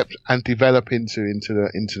accept and develop into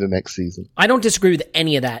the next season. I don't disagree with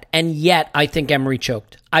any of that, and yet I think Emery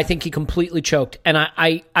choked. I think he completely choked. And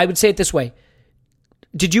I would say it this way.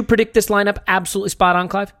 Did you predict this lineup absolutely spot on,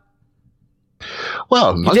 Clive?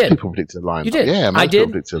 Well, most people predicted the lineup. You did. Yeah, most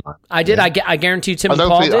people predicted the lineup. I did. Yeah. I guarantee you Tim and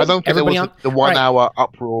Paul did. I don't think there was the 1 hour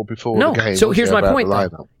uproar before the game. So here's my point.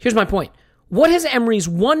 Here's my point. What has Emery's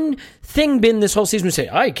one thing been this whole season? We say,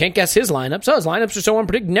 I can't guess his lineups. Oh, his lineups are so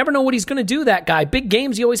unpredictable. Never know what he's going to do, that guy. Big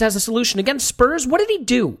games, he always has a solution. Against Spurs, what did he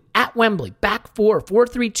do? At Wembley, back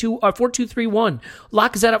 4-3-2, 4-2-3-1.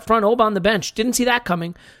 Lacazette up front, Oba on the bench. Didn't see that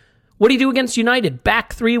coming. What did he do against United?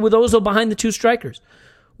 Back three with Ozil behind the two strikers.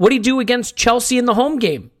 What did he do against Chelsea in the home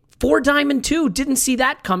game? 4-2-2. Didn't see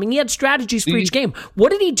that coming. He had strategies for each game.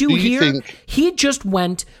 What did he do here? He just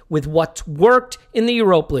went with what's worked in the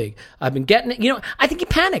Europa League. I've been getting it. I think he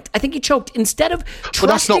panicked. I think he choked. Instead of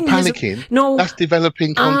trusting that's not panicking. No. That's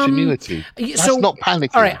developing continuity. That's not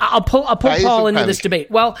panicking. All right, I'll pull Paul into this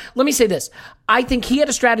debate. Well, let me say this. I think he had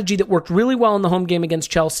a strategy that worked really well in the home game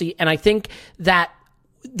against Chelsea, and I think that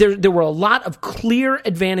there were a lot of clear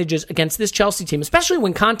advantages against this Chelsea team, especially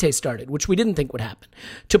when Conte started, which we didn't think would happen,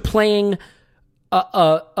 to playing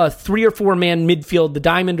a 3 or 4 man midfield, the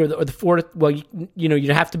diamond or the fourth. Well, you'd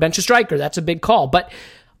have to bench a striker. That's a big call. But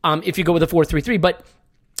if you go with a 4-3-3, but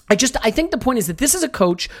I think the point is that this is a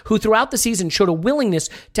coach who throughout the season showed a willingness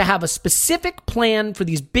to have a specific plan for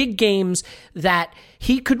these big games that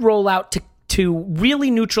he could roll out to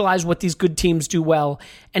really neutralize what these good teams do well.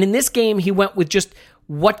 And in this game, he went with just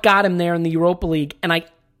what got him there in the Europa League. And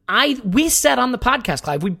we said on the podcast,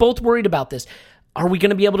 Clive, we both worried about this. Are we going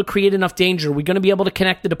to be able to create enough danger? Are we going to be able to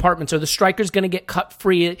connect the departments? Are the strikers going to get cut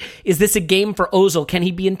free? Is this a game for Ozil? Can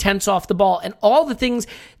he be intense off the ball? And all the things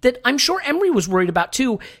that I'm sure Emery was worried about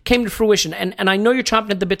too came to fruition. And I know you're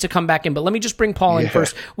chomping at the bit to come back in, but let me just bring Paul in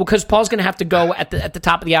first. Well, because Paul's going to have to go at the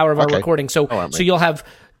top of the hour of our recording. So you'll have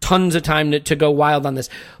tons of time to go wild on this.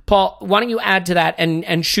 Paul, why don't you add to that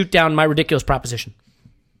and shoot down my ridiculous proposition?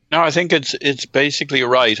 No, I think it's basically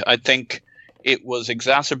right. I think it was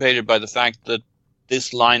exacerbated by the fact that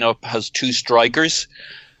this lineup has 2 strikers,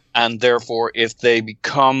 and therefore if they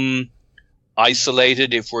become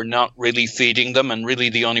isolated, if we're not really feeding them, and really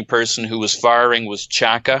the only person who was firing was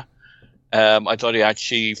Xhaka. I thought he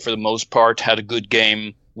actually, for the most part, had a good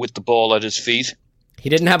game with the ball at his feet. He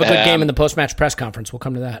didn't have a good game in the post-match press conference. We'll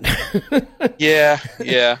come to that.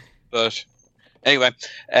 Yeah. But anyway,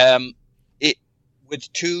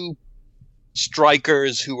 with 2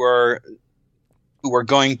 strikers who are who were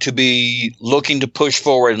going to be looking to push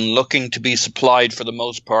forward and looking to be supplied for the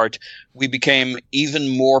most part, we became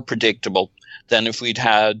even more predictable than if we'd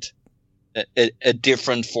had a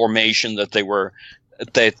different formation that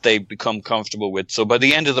they become comfortable with. So by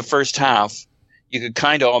the end of the first half, you could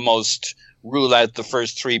kind of almost rule out the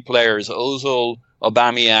first three players. Ozil,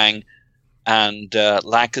 Aubameyang, and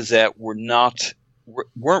Lacazette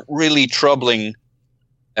weren't really troubling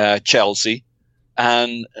Chelsea,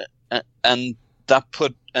 and that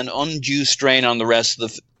put an undue strain on the rest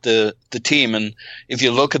of the team. And if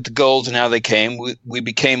you look at the goals and how they came, we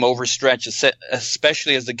became overstretched,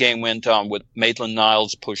 especially as the game went on, with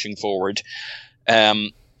Maitland-Niles pushing forward,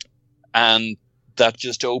 and that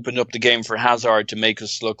just opened up the game for Hazard to make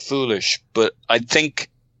us look foolish. But I think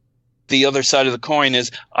the other side of the coin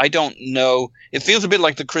is, I don't know, it feels a bit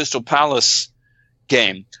like the Crystal Palace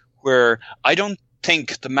game, where I don't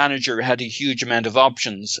think the manager had a huge amount of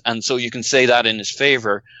options, and so you can say that in his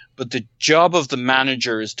favor. But the job of the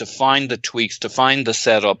manager is to find the tweaks, to find the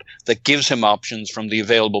setup that gives him options from the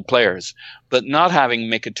available players. But not having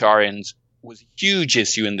Mkhitaryan was a huge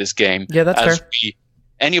issue in this game. Yeah, that's fair.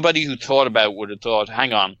 Anybody who thought about it would have thought,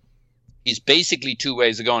 hang on, he's basically two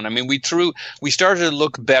ways of going. I mean, we started to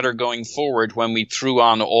look better going forward when we threw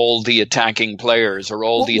on all the attacking players, or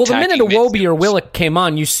all the attacking. Well, the minute Iwobi or Willock came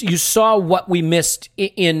on, you saw what we missed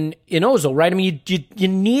in Ozil, right? I mean, you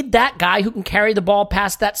need that guy who can carry the ball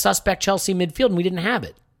past that suspect Chelsea midfield, and we didn't have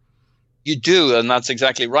it. You do, and that's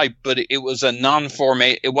exactly right. But it was a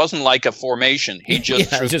non-formation. It wasn't like a formation. He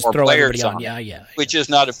just threw more players on, which is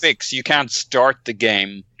not a fix. You can't start the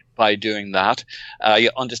game by doing that.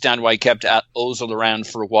 You understand why he kept Ozil around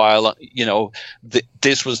for a while. You know,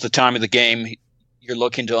 this was the time of the game. You're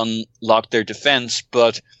looking to unlock their defense,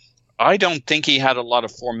 but I don't think he had a lot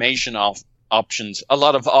of formation options, a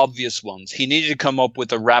lot of obvious ones. He needed to come up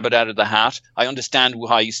with a rabbit out of the hat. I understand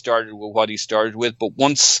why he started with what he started with, but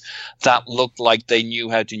once that looked like they knew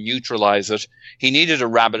how to neutralize it, he needed a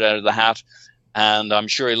rabbit out of the hat. And I'm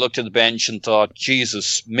sure he looked at the bench and thought,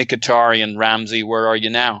 Jesus, Mkhitaryan, Ramsey, where are you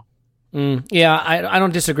now? Yeah, I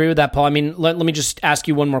don't disagree with that, Paul. I mean, let me just ask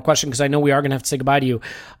you one more question, because I know we are going to have to say goodbye to you.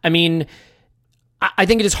 I mean, I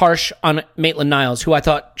think it is harsh on Maitland-Niles, who I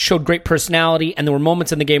thought showed great personality, and there were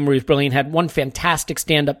moments in the game where he was brilliant. Had one fantastic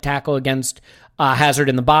stand-up tackle against Hazard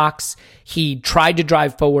in the box. He tried to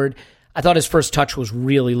drive forward. I thought his first touch was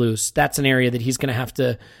really loose. That's an area that he's going to have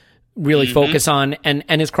to really focus on. And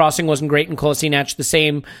his crossing wasn't great, and Kolasinac the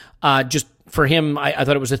same. Just for him, I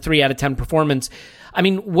thought it was a 3 out of 10 performance. I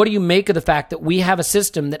mean, what do you make of the fact that we have a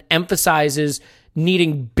system that emphasizes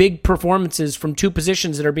needing big performances from two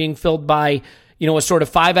positions that are being filled by, you know, a sort of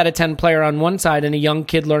 5 out of 10 player on one side and a young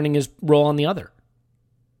kid learning his role on the other?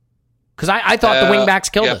 Because I thought the wing backs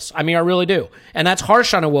killed us. I mean, I really do. And that's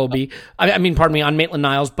harsh on Iwobi. On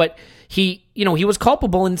Maitland-Niles. But he was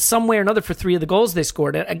culpable in some way or another for 3 of the goals they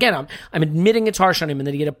scored. And again, I'm admitting it's harsh on him and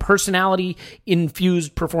that he had a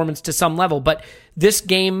personality-infused performance to some level. But this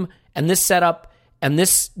game and this setup and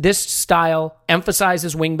this style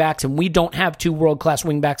emphasizes wingbacks, and we don't have 2 world-class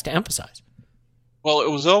wingbacks to emphasize. Well,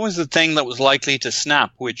 it was always the thing that was likely to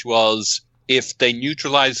snap, which was if they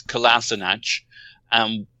neutralized Kolasinac,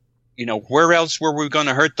 you know, where else were we going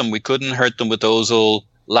to hurt them? We couldn't hurt them with Ozil,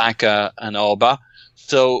 Laka, and Auba.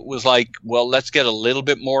 So it was like, well, let's get a little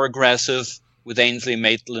bit more aggressive with Ainsley,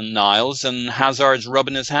 Maitland-Niles, and Hazard's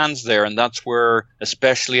rubbing his hands there. And that's where,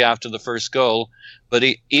 especially after the first goal, but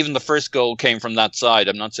even the first goal came from that side.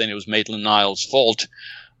 I'm not saying it was Maitland-Niles' fault,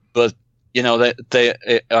 but, you know, I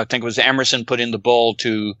think it was Emerson put in the ball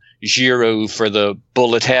to Giroud for the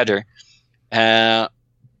bullet header.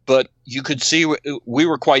 But you could see we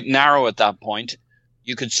were quite narrow at that point.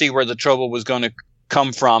 You could see where the trouble was going to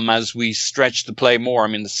come from as we stretched the play more. I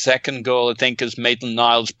mean, the second goal, I think, is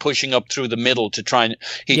Maitland-Niles pushing up through the middle to try and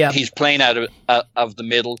he's playing out of the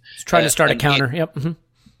middle. He's trying to start a counter. Yep. Mm-hmm.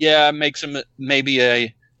 Yeah, it makes him maybe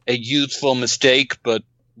a youthful mistake, but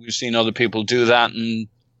we've seen other people do that, and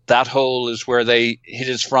that hole is where they hit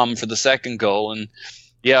us from for the second goal. And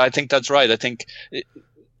yeah, I think that's right. I think,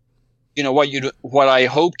 you know, what I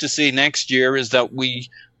hope to see next year is that we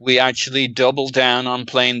actually double down on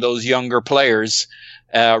playing those younger players,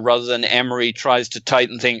 rather than Emery tries to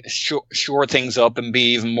tighten things, shore things up and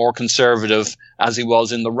be even more conservative as he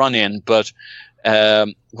was in the run-in. But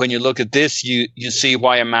when you look at this, you see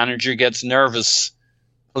why a manager gets nervous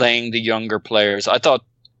playing the younger players. I thought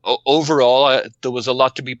overall there was a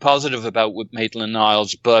lot to be positive about with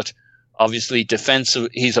Maitland-Niles, but obviously defensive,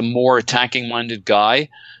 he's a more attacking-minded guy,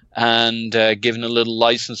 and given a little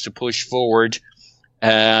license to push forward,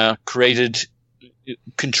 created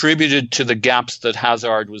contributed to the gaps that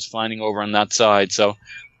Hazard was finding over on that side. So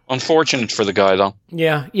unfortunate for the guy, though.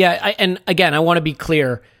 Yeah. And again, I want to be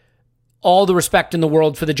clear. All the respect in the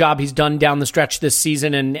world for the job he's done down the stretch this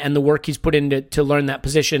season and the work he's put in to learn that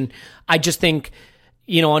position. I just think,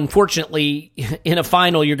 unfortunately, in a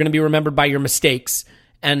final, you're going to be remembered by your mistakes.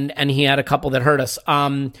 And he had a couple that hurt us.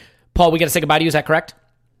 Paul, we got to say goodbye to you. Is that correct?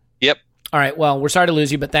 Yep. All right. Well, we're sorry to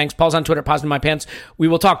lose you, but thanks. Paul's on Twitter, Positive My Pants. We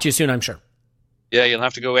will talk to you soon, I'm sure. Yeah, you'll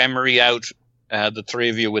have to go Emery out. The three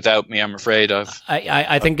of you without me, I'm afraid.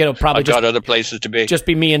 I think it'll probably I've got other places to be. Just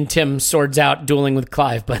be me and Tim swords out dueling with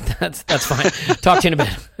Clive, but that's fine. Talk to you in a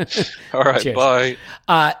bit. All right, Cheers.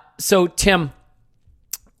 bye. So Tim,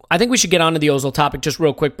 I think we should get on to the Ozil topic just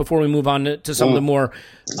real quick before we move on to some of the more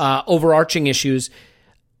overarching issues.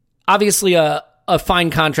 Obviously, a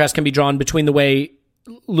fine contrast can be drawn between the way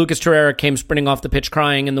Lucas Torreira came sprinting off the pitch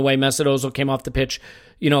crying and the way Mesut Ozil came off the pitch,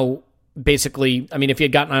 basically, I mean, if he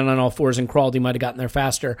had gotten on all fours and crawled, he might have gotten there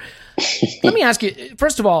faster. Let me ask you,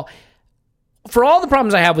 first of all, for all the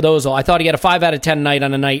problems I have with Ozil, I thought he had a 5 out of 10 night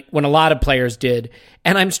on a night when a lot of players did.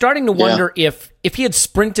 And I'm starting to wonder if he had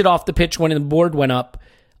sprinted off the pitch when the board went up,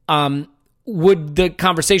 would the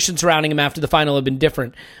conversation surrounding him after the final have been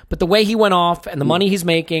different? But the way he went off and the money he's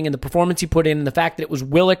making and the performance he put in and the fact that it was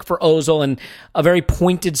Willock for Ozil and a very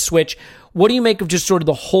pointed switch, what do you make of just sort of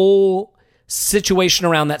the whole situation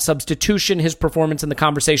around that substitution, his performance, and the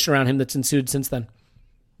conversation around him that's ensued since then?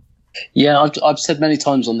 Yeah, I've said many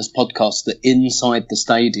times on this podcast that inside the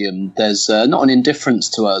stadium, there's not an indifference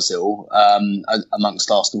to Ozil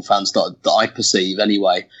amongst Arsenal fans that I perceive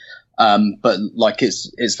anyway. But like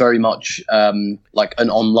it's very much like an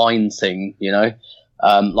online thing,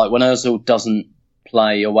 like when Ozil doesn't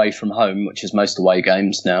play away from home, which is most away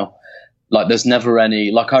games now. Like, there's never any...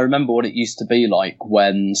 Like, I remember what it used to be like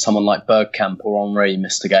when someone like Bergkamp or Henry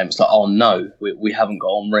missed a game. It's like, oh, no, we haven't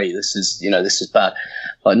got Henry. This is bad.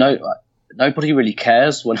 Like, no, nobody really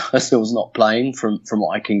cares when Ozil's not playing, from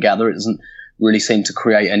what I can gather. It doesn't really seem to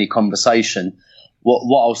create any conversation.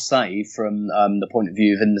 What I'll say from the point of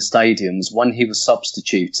view of in the stadiums, when he was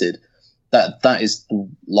substituted, that is,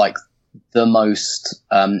 like, the most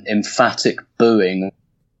emphatic booing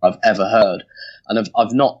I've ever heard. And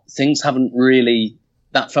I've not, things haven't really,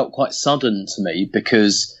 that felt quite sudden to me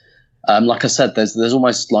because, like I said, there's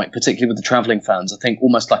almost like, particularly with the travelling fans, I think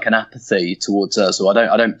almost like an apathy towards Ozil.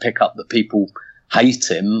 I don't pick up that people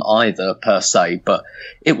hate him either per se, but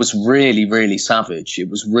it was really, really savage. It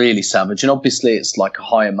was really savage. And obviously it's like a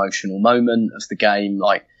high emotional moment of the game.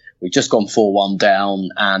 Like, we've just gone 4-1 down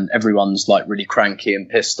and everyone's like really cranky and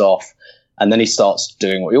pissed off. And then he starts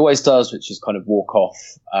doing what he always does, which is kind of walk off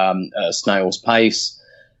at a snail's pace.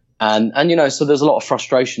 And so there's a lot of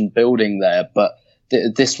frustration building there. But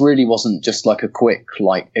this really wasn't just like a quick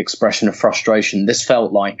like expression of frustration. This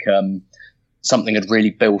felt like something had really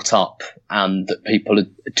built up and that people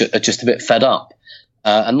are just a bit fed up.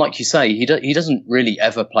 And like you say, he doesn't really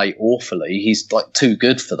ever play awfully. He's like too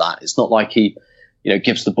good for that. It's not like he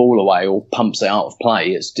gives the ball away or pumps it out of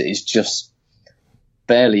play. It's just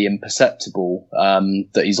barely imperceptible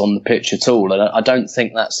that he's on the pitch at all. And I don't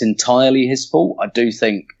think that's entirely his fault. I do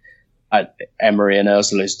think Emery and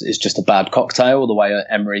Ozil is just a bad cocktail. The way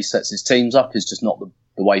Emery sets his teams up is just not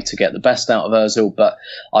the way to get the best out of Ozil. But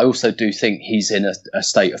I also do think he's in a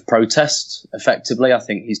state of protest, effectively. I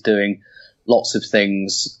think he's doing lots of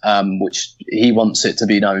things which he wants it to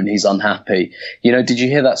be known he's unhappy. Did you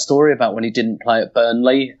hear that story about when he didn't play at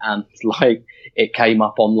Burnley and like it came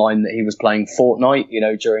up online that he was playing Fortnite,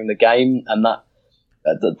 during the game, and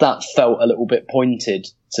that felt a little bit pointed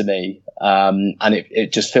to me, and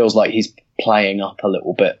it just feels like he's playing up a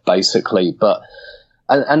little bit, basically. But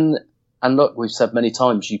and look, we've said many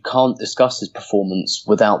times you can't discuss his performance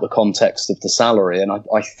without the context of the salary, and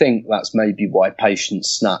I think that's maybe why patience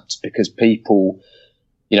snapped, because people,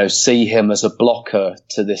 see him as a blocker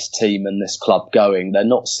to this team and this club going. They're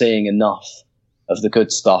not seeing enough of the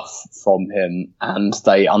good stuff from him, and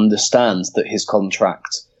they understand that his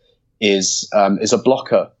contract is a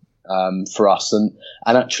blocker for us, and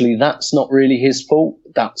actually that's not really his fault.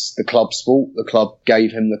 That's the club's fault. The club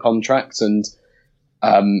gave him the contract, and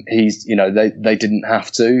he's they didn't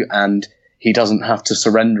have to, and he doesn't have to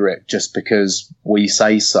surrender it just because we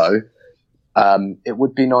say so. It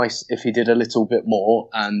would be nice if he did a little bit more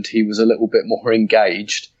and he was a little bit more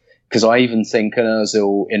engaged, because I even think an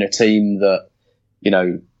Ozil in a team that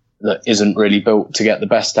that isn't really built to get the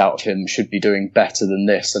best out of him should be doing better than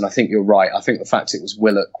this. And I think you're right. I think the fact it was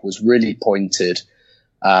Willock was really pointed.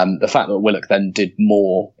 The fact that Willock then did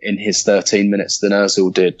more in his 13 minutes than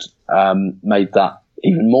Ozil did made that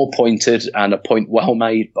even more pointed, and a point well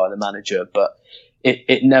made by the manager. But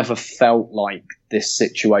it never felt like this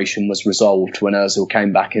situation was resolved when Ozil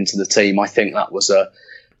came back into the team. I think that was a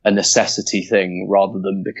necessity thing rather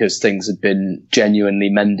than because things had been genuinely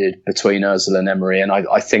mended between Ozil and Emery. And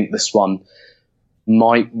I think this one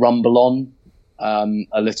might rumble on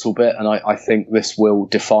a little bit, and I think this will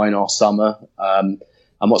define our summer. And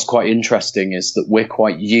what's quite interesting is that we're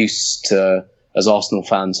quite used to, as Arsenal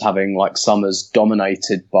fans, having like summers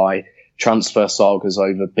dominated by transfer sagas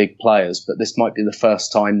over big players, but this might be the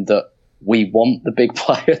first time that we want the big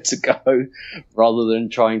player to go rather than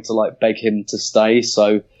trying to like beg him to stay.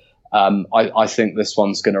 So I think this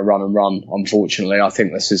one's going to run and run. Unfortunately, I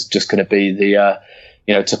think this is just going to be the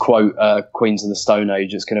to quote Queens of the Stone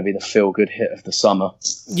Age, it's going to be the feel-good hit of the summer.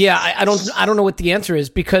 Yeah, I don't know what the answer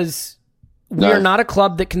is, because we are not a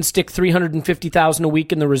club that can stick 350,000 a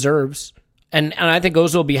week in the reserves. And I think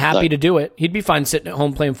Ozil will be happy to do it. He'd be fine sitting at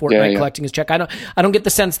home playing Fortnite, collecting his check. I don't get the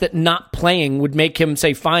sense that not playing would make him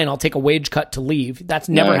say, "Fine, I'll take a wage cut to leave." That's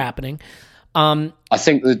never happening. I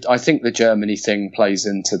think the Germany thing plays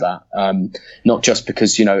into that. Not just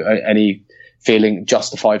because any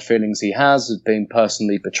justified feelings he has of being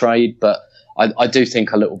personally betrayed, but I do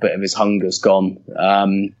think a little bit of his hunger's gone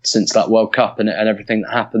since that World Cup and everything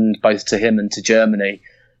that happened both to him and to Germany.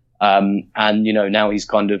 And now he's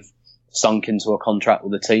kind of sunk into a contract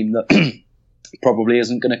with a team that probably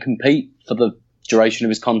isn't going to compete for the duration of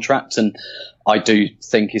his contract. And I do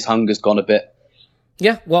think his hunger's gone a bit.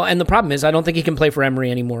 Yeah, well, and the problem is I don't think he can play for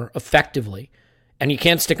Emery anymore effectively, and you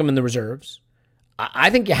can't stick him in the reserves. I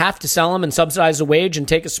think you have to sell him and subsidize the wage and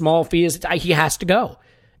take a small fee. He has to go.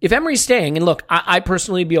 If Emery's staying, and look, I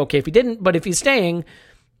personally would be okay if he didn't, but if he's staying,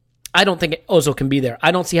 I don't think Ozil can be there.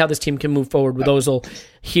 I don't see how this team can move forward with Ozil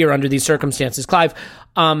here under these circumstances. Clive,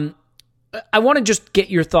 I want to just get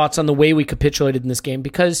your thoughts on the way we capitulated in this game,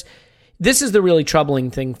 because this is the really troubling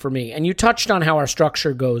thing for me. And you touched on how our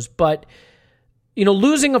structure goes, but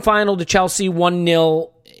losing a final to Chelsea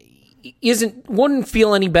 1-0 wouldn't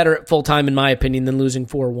feel any better at full time, in my opinion, than losing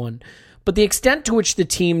 4-1. But the extent to which the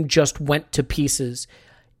team just went to pieces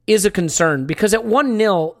is a concern, because at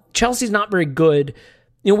 1-0, Chelsea's not very good.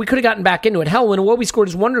 We could have gotten back into it. Hell, when Iwobi scored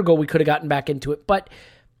his wonder goal, we could have gotten back into it. But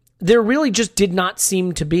there really just did not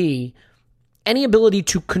seem to be any ability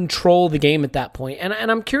to control the game at that point. And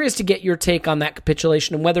I'm curious to get your take on that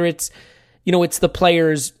capitulation and whether it's, it's the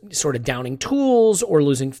players sort of downing tools or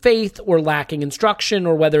losing faith or lacking instruction,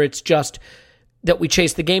 or whether it's just that we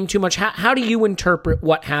chased the game too much. How do you interpret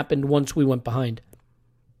what happened once we went behind?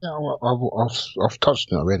 Yeah, well, I've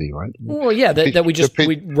touched on it already, right? Well, yeah,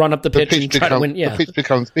 we run up the pitch and try to win. Yeah, the pitch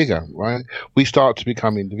becomes bigger, right? We start to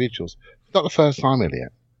become individuals. It's not the first time,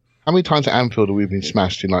 Elliot. How many times at Anfield have we been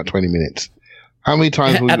smashed in like 20 minutes? How many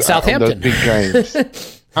times at Southampton? Those big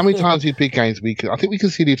games? How many times these big games I think we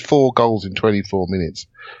conceded 4 goals in 24 minutes.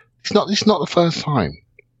 It's not the first time.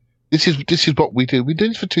 This is what we do. We do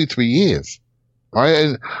this for 2-3 years,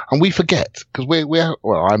 right? And we forget, because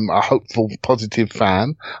I'm a hopeful, positive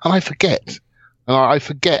fan, and I forget. And I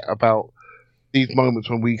forget about these moments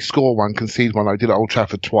when we score one, concede one. I did at Old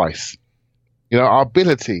Trafford twice. Our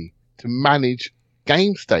ability to manage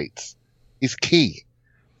game states is key.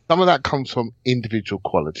 Some of that comes from individual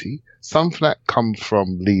quality. Some of that comes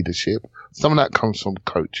from leadership. Some of that comes from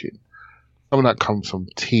coaching. Some of that comes from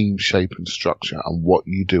team shape and structure and what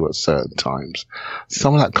you do at certain times.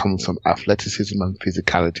 Some of that comes from athleticism and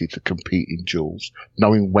physicality to compete in duels,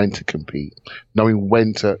 knowing when to compete, knowing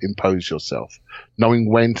when to impose yourself, knowing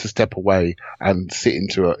when to step away and sit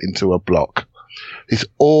into a block. It's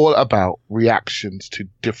all about reactions to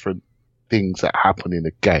different things that happen in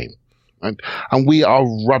a game. Right? And we are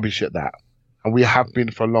rubbish at that. And we have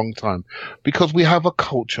been for a long time, because we have a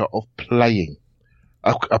culture of playing,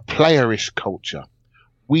 a playerish culture.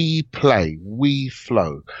 We play, we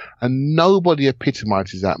flow, and nobody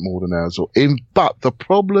epitomizes that more than Ozil. But the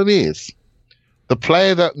problem is, the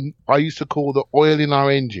player that I used to call the oil in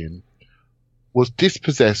our engine was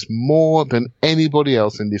dispossessed more than anybody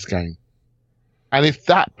else in this game. And if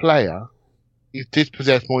that player is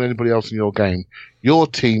dispossessed more than anybody else in your game, your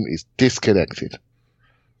team is disconnected.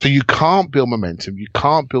 So you can't build momentum, you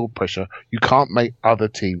can't build pressure, you can't make other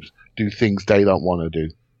teams do things they don't want to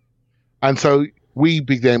do. And so we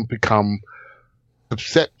then become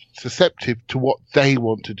susceptible to what they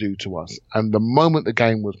want to do to us. And the moment the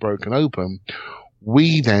game was broken open,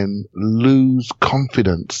 we then lose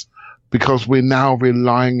confidence, because we're now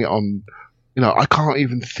relying on, I can't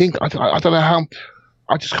even think, I don't know how,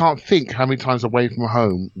 I just can't think how many times away from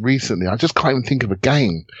home recently, I just can't even think of a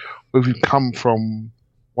game where we've come from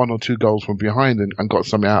 1 or 2 goals from behind and got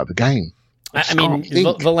something out of the game. I mean,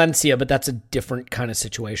 Valencia, but that's a different kind of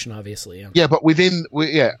situation, obviously. Yeah, but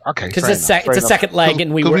okay. Because it's a second leg,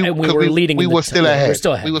 and we were leading. We were still ahead.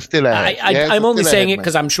 We were still ahead. I'm only saying it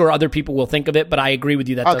because I'm sure other people will think of it, but I agree with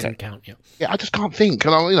you that doesn't count. Yeah, I just can't think.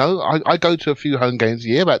 And I go to a few home games a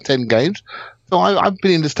year, about 10 games. So I've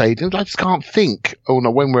been in the stadiums. I just can't think.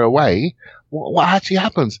 When we're away, what actually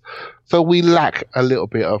happens? So we lack a little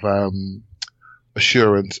bit of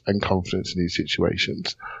assurance and confidence in these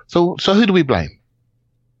situations. So who do we blame?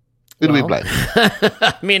 Who do we blame?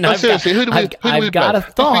 I mean, seriously, who do we I've got blame? a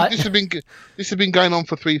thought. This has been going on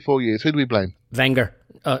for 3-4 years. Who do we blame? Wenger.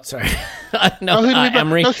 Oh, sorry. No, who do we blame?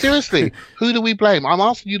 Emery. No, seriously, who do we blame? I'm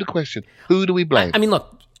asking you the question. Who do we blame? I mean,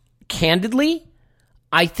 look, candidly,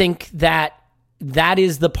 I think that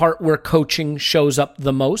is the part where coaching shows up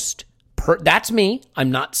the most. That's me.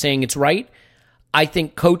 I'm not saying it's right. I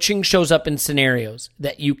think coaching shows up in scenarios,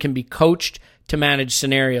 that you can be coached to manage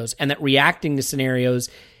scenarios, and that reacting to scenarios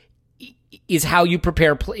is how you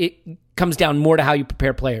prepare. It comes down more to how you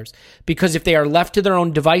prepare players, because if they are left to their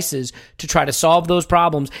own devices to try to solve those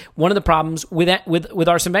problems, one of the problems with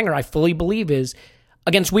Arsene Wenger, I fully believe, is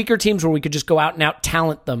against weaker teams where we could just go out and out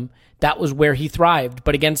talent them. That was where he thrived.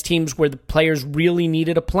 But against teams where the players really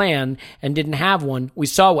needed a plan and didn't have one, we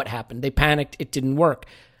saw what happened. They panicked. It didn't work.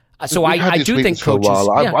 So I do think coaches.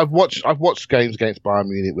 I've watched games against Bayern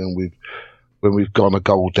Munich when we've gone a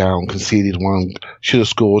goal down, conceded one, should have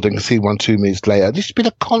scored, and conceded one 2 minutes later. This has been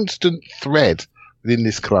a constant thread within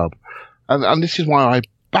this club, and this is why I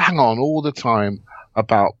bang on all the time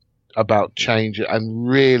about change and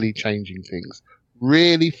really changing things,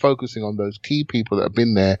 really focusing on those key people that have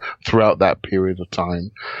been there throughout that period of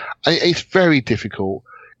time. And it's very difficult.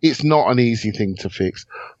 It's not an easy thing to fix,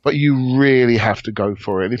 but you really have to go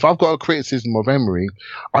for it. And if I've got a criticism of Emery,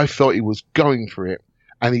 I felt he was going for it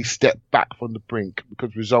and he stepped back from the brink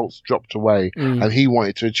because results dropped away and he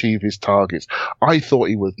wanted to achieve his targets. I thought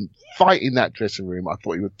he was fighting that dressing room. I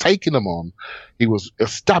thought he was taking them on. He was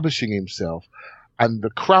establishing himself, and the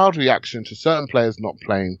crowd reaction to certain players not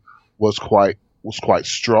playing was quite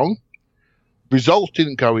strong. Results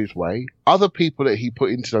didn't go his way. Other people that he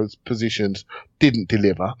put into those positions didn't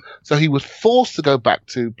deliver. So he was forced to go back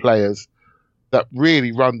to players that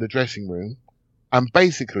really run the dressing room. And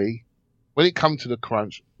basically, when it comes to the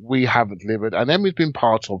crunch, we haven't delivered. And Emery's been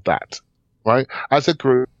part of that, right? As a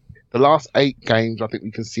group, the last 8 games, I think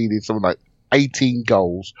we conceded something like 18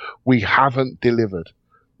 goals. We haven't delivered.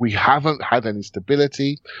 We haven't had any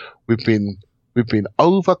stability. We've been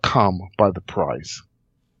overcome by the prize.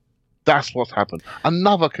 That's what's happened.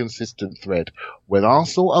 Another consistent thread. When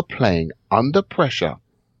Arsenal are playing under pressure,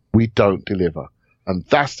 we don't deliver. And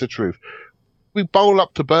that's the truth. We bowl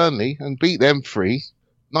up to Burnley and beat them 3.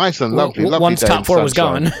 Nice and lovely. Once top 4 was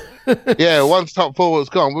gone. Yeah, once top 4 was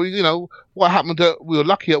gone. Well, what happened we were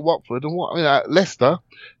lucky at Watford and Leicester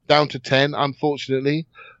down to 10, unfortunately.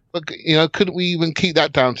 But, couldn't we even keep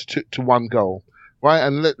that down to 1 goal? Right?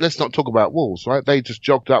 And let's not talk about Wolves, right? They just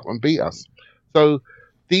jogged up and beat us. So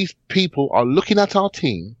these people are looking at our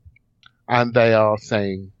team and they are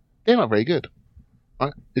saying, they're not very good.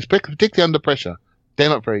 Right? It's particularly under pressure. They're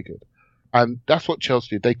not very good. And that's what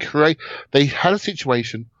Chelsea did. They had a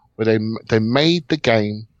situation where they made the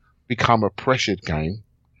game become a pressured game.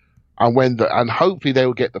 And hopefully they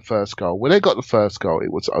will get the first goal. When they got the first goal,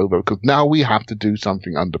 it was over because now we have to do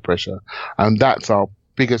something under pressure. And that's our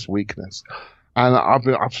biggest weakness. And I've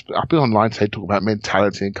been online today talking about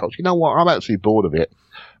mentality and culture. You know what? I'm actually bored of it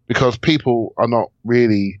because people are not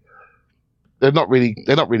really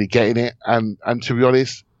getting it. And to be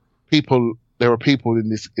honest, there are people in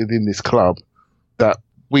this club that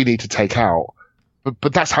we need to take out.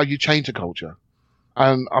 But that's how you change a culture.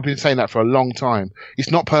 And I've been saying that for a long time.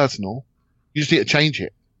 It's not personal. You just need to change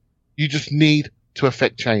it. You just need to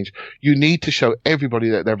affect change. You need to show everybody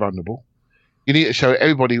that they're vulnerable. You need to show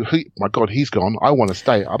everybody, my God, he's gone. I want to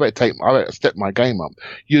stay. I better step my game up.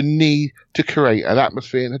 You need to create an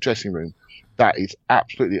atmosphere in the dressing room that is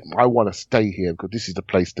absolutely, I want to stay here because this is the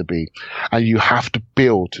place to be. And you have to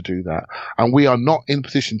build to do that. And we are not in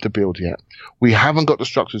position to build yet. We haven't got the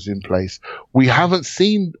structures in place. We haven't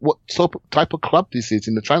seen what type of club this is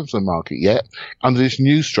in the transfer market yet under this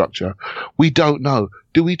new structure. We don't know.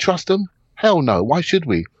 Do we trust them? Hell no. Why should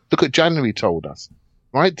we? Look at January told us.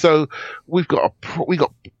 Right? So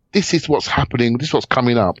this is what's happening. This is what's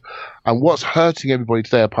coming up. And what's hurting everybody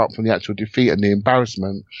today, apart from the actual defeat and the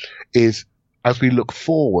embarrassment, is as we look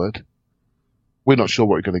forward, we're not sure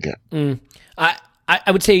what we're going to get.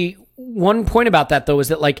 I would say one point about that, though, is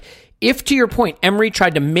that, like, if to your point, Emery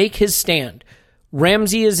tried to make his stand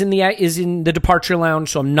Ramsey is in the departure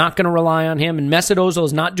lounge, so I'm not going to rely on him. And Mesut Ozil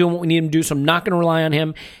is not doing what we need him to do, so I'm not going to rely on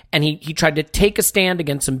him. And he tried to take a stand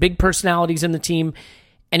against some big personalities in the team.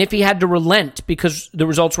 And if he had to relent because the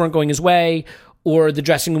results weren't going his way, or the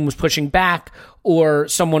dressing room was pushing back, or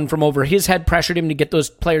someone from over his head pressured him to get those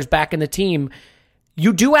players back in the team,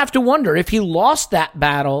 you do have to wonder, if he lost that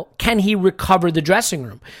battle, can he recover the dressing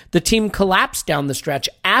room? The team collapsed down the stretch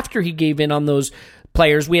after he gave in on those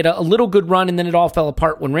players. We had a little good run, and then it all fell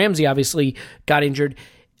apart when Ramsey obviously got injured.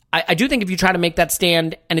 I do think if you try to make that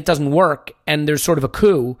stand and it doesn't work, and there's sort of a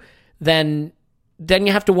coup, then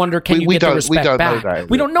you have to wonder, can you get the respect back?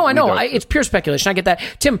 We don't know. I know. It's pure speculation. I get that.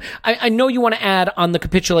 Tim, I know you want to add on the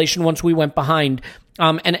capitulation once we went behind,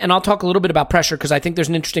 and I'll talk a little bit about pressure, because I think there's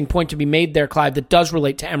an interesting point to be made there, Clive, that does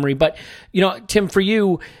relate to Emery. But, Tim, for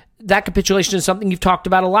you, that capitulation is something you've talked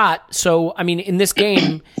about a lot. So, I mean, in this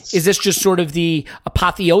game, is this just sort of the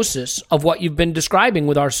apotheosis of what you've been describing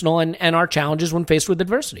with Arsenal and our challenges when faced with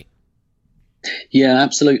adversity? Yeah,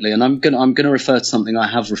 absolutely. And I'm gonna refer to something I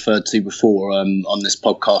have referred to before on this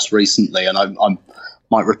podcast recently, and I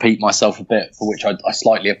might repeat myself a bit, for which I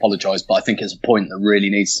slightly apologise, but I think it's a point that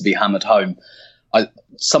really needs to be hammered home.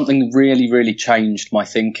 Something really, really changed my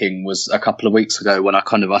thinking was a couple of weeks ago when I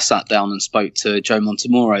sat down and spoke to Joe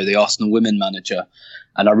Montemurro, the Arsenal women manager,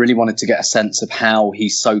 and I really wanted to get a sense of how he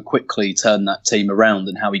so quickly turned that team around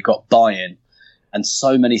and how he got buy-in. And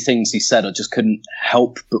so many things he said, I just couldn't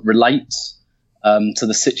help but relate to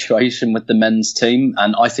the situation with the men's team.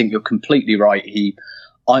 And I think you're completely right.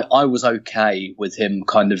 I was okay with him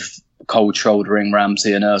kind of cold shouldering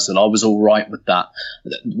Ramsey and Ozil. I was all right with that,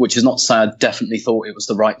 which is not to say I definitely thought it was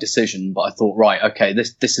the right decision, but I thought, right, okay,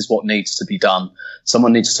 this is what needs to be done.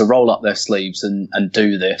 Someone needs to roll up their sleeves and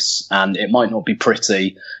do this, and it might not be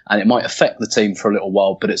pretty, and it might affect the team for a little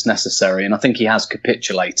while, but it's necessary. And I think he has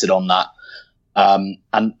capitulated on that. And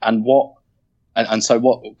so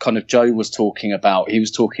what kind of Joe was talking about, he was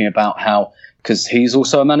talking about how, because he's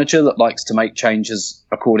also a manager that likes to make changes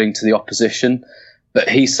according to the opposition. But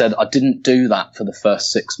he said, I didn't do that for the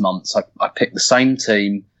first 6 months. I picked the same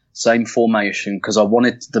team, same formation, because I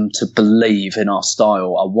wanted them to believe in our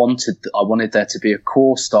style. I wanted there to be a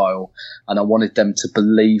core style, and I wanted them to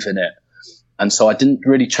believe in it. And so I didn't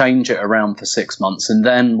really change it around for 6 months. And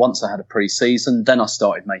then once I had a pre-season, then I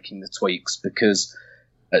started making the tweaks, because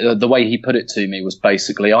the way he put it to me was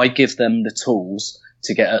basically, I give them the tools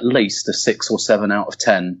to get at least a 6 or 7 out of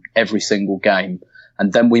 10 every single game.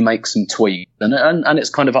 And then we make some tweaks, and it's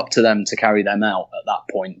kind of up to them to carry them out at that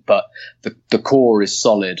point. But the core is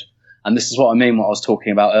solid. And this is what I mean, what I was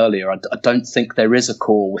talking about earlier. I don't think there is a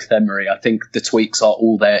core with Emery. I think the tweaks are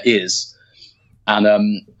all there is. And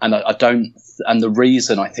the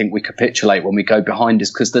reason I think we capitulate when we go behind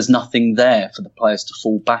is because there's nothing there for the players to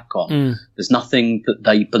fall back on. There's nothing that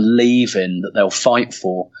they believe in, that they'll fight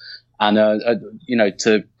for. And,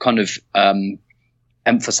 to kind of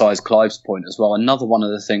emphasize Clive's point as well, another one of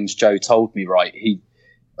the things Joe told me, right, he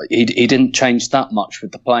didn't change that much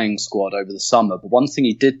with the playing squad over the summer. But one thing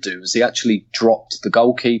he did do is he actually dropped the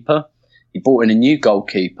goalkeeper. He brought in a new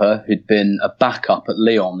goalkeeper who'd been a backup at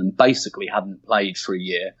Lyon and basically hadn't played for a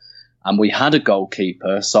year. And we had a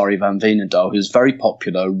goalkeeper, Sari van Veenendaal, who's very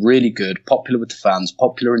popular, really good, popular with the fans,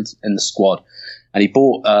 popular in the squad. And he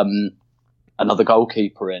brought another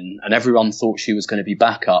goalkeeper in, and everyone thought she was going to be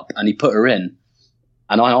backup, and he put her in.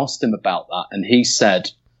 And I asked him about that, and he said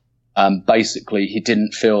basically he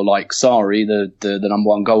didn't feel like Sari, the number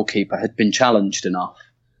one goalkeeper, had been challenged enough.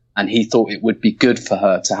 And he thought it would be good for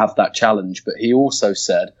her to have that challenge. But he also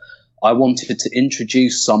said, I wanted to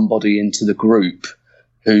introduce somebody into the group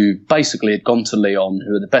who basically had gone to Lyon,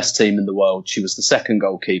 who are the best team in the world. She was the second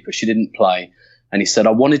goalkeeper. She didn't play. And he said,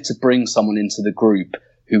 I wanted to bring someone into the group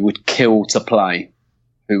who would kill to play,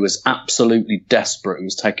 who was absolutely desperate, who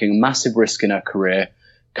was taking a massive risk in her career,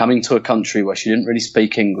 coming to a country where she didn't really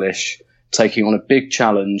speak English, taking on a big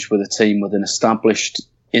challenge with a team with an established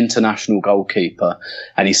international goalkeeper.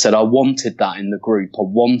 And he said, I wanted that in the group. I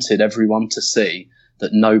wanted everyone to see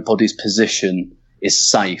that nobody's position is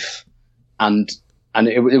safe. And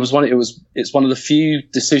it's one of the few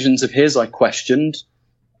decisions of his I questioned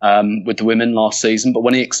with the women last season. But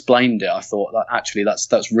when he explained it, I thought that actually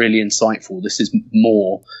that's really insightful. This is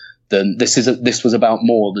more than this was about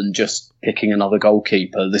more than just picking another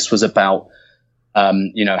goalkeeper. This was about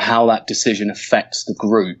how that decision affects the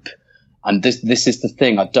group. And this is the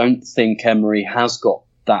thing. I don't think Emery has got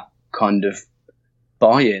that kind of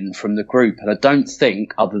buy-in from the group. And I don't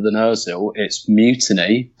think, other than Ozil, it's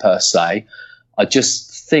mutiny per se. I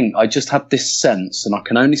just have this sense, and I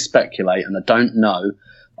can only speculate, and I don't know.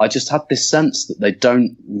 I just have this sense that they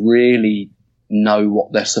don't really know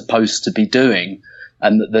what they're supposed to be doing,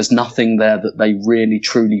 and that there's nothing there that they really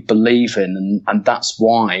truly believe in, and that's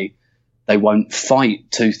why they won't fight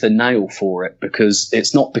tooth and nail for it, because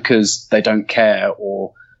it's not because they don't care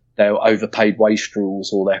or they're overpaid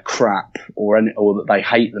wastrels or they're crap or that they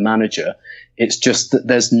hate the manager. It's just that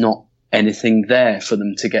there's not anything there for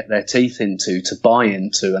them to get their teeth into, to buy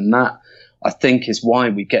into, and that, I think, is why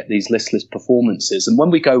we get these listless performances. And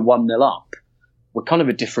when we go 1-0 up, we're kind of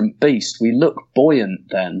a different beast. We look buoyant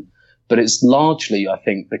then, but it's largely, I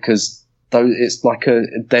think, because it's like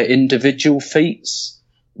they're individual feats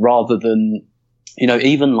rather than,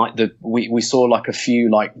 even like we saw like a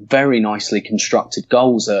few like very nicely constructed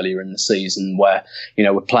goals earlier in the season where,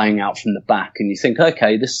 we're playing out from the back and you think,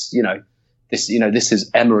 okay, this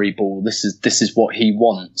is Emery ball. This is what he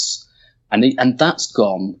wants. And that's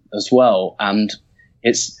gone as well. And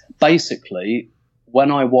it's basically, when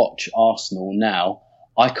I watch Arsenal now,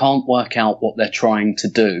 I can't work out what they're trying to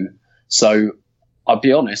do. So I'll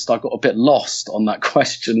be honest, I got a bit lost on that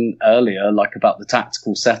question earlier, like about the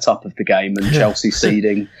tactical setup of the game and Chelsea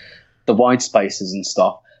seeding the wide spaces and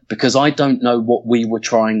stuff, because I don't know what we were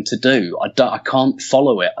trying to do. I can't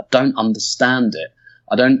follow it. I don't understand it.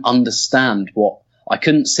 I don't understand I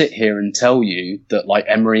couldn't sit here and tell you that like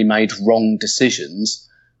Emery made wrong decisions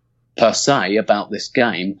per se about this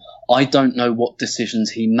game. I don't know what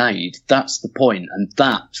decisions he made. That's the point. And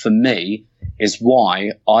that for me is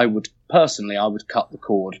why I would cut the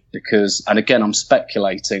cord, because, and again, I'm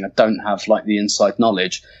speculating. I don't have like the inside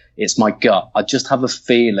knowledge. It's my gut. I just have a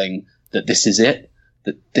feeling that this is it,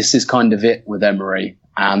 that this is kind of it with Emery,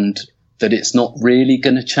 and that it's not really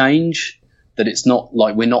going to change. That it's not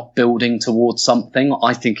like we're not building towards something.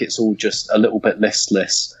 I think it's all just a little bit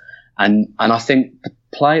listless. And I think the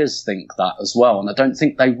players think that as well. And I don't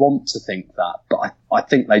think they want to think that, but I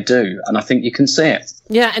think they do. And I think you can see it.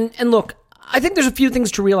 Yeah. And look, I think there's a few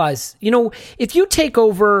things to realize. If you take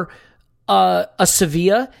over a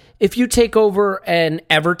Sevilla, if you take over an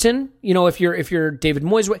Everton, if you're David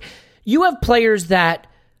Moyes, you have players that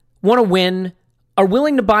want to win, are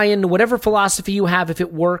willing to buy into whatever philosophy you have if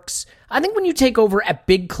it works. I think when you take over at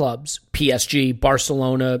big clubs, PSG,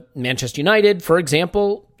 Barcelona, Manchester United, for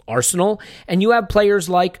example, Arsenal, and you have players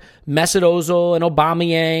like Mesut Ozil and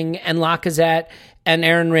Aubameyang and Lacazette and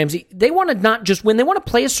Aaron Ramsey, they want to not just win, they want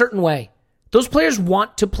to play a certain way. Those players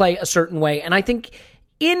want to play a certain way, and I think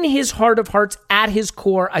in his heart of hearts, at his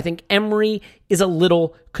core, I think Emery is a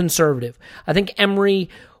little conservative. I think Emery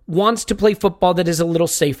wants to play football that is a little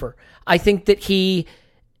safer. I think that he,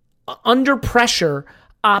 under pressure,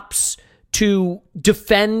 opts to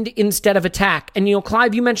defend instead of attack. And,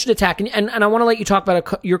 Clive, you mentioned attack, and I want to let you talk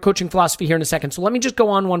about your coaching philosophy here in a second. So let me just go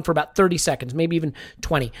on one for about 30 seconds, maybe even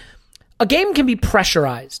 20. A game can be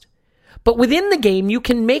pressurized, but within the game, you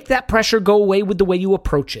can make that pressure go away with the way you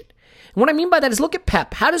approach it. And what I mean by that is look at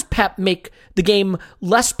Pep. How does Pep make the game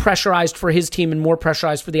less pressurized for his team and more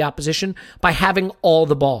pressurized for the opposition? By having all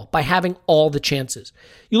the ball, by having all the chances.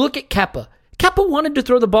 You look at Kepa. Kepa wanted to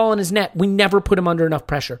throw the ball in his net. We never put him under enough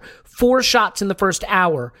pressure. 4 shots in the first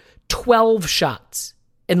hour, 12 shots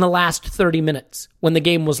in the last 30 minutes when the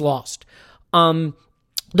game was lost.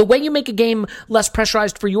 The way you make a game less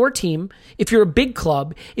pressurized for your team, if you're a big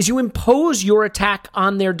club, is you impose your attack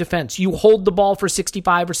on their defense. You hold the ball for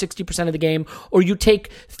 65 or 60% of the game, or you take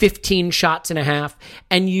 15 shots and a half,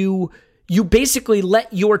 and you basically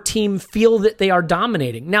let your team feel that they are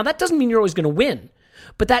dominating. Now, that doesn't mean you're always going to win,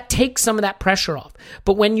 but that takes some of that pressure off.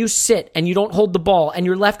 But when you sit and you don't hold the ball and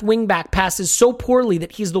your left wing back passes so poorly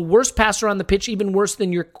that he's the worst passer on the pitch, even worse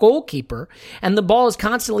than your goalkeeper, and the ball is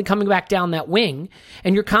constantly coming back down that wing,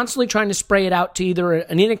 and you're constantly trying to spray it out to either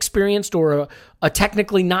an inexperienced or a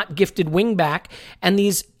technically not gifted wing back, and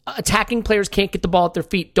these attacking players can't get the ball at their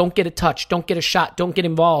feet, don't get a touch, don't get a shot, don't get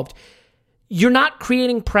involved. You're not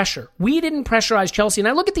creating pressure. We didn't pressurize Chelsea, and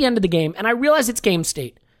I look at the end of the game, and I realize it's game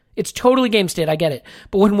state. It's totally game state, I get it.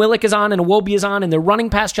 But when Willock is on and Iwobi is on and they're running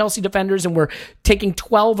past Chelsea defenders and we're taking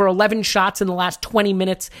 12 or 11 shots in the last 20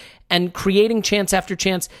 minutes and creating chance after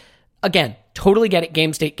chance, again, totally get it,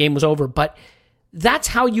 game state, game was over. But that's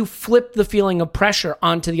how you flip the feeling of pressure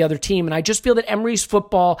onto the other team. And I just feel that Emery's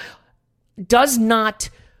football does not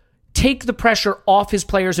take the pressure off his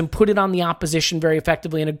players and put it on the opposition very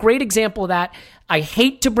effectively. And a great example of that, I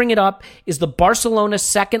hate to bring it up, is the Barcelona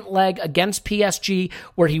second leg against PSG,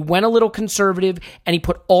 where he went a little conservative and he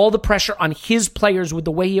put all the pressure on his players with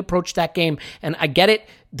the way he approached that game. And I get it,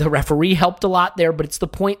 the referee helped a lot there, but it's the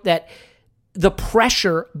point that the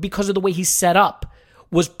pressure, because of the way he's set up,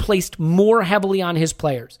 was placed more heavily on his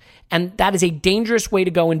players. And that is a dangerous way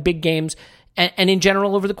to go in big games. And in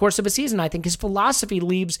general, over the course of a season, I think his philosophy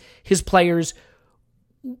leaves his players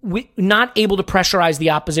not able to pressurize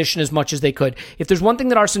the opposition as much as they could. If there's one thing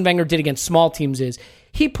that Arsene Wenger did against small teams is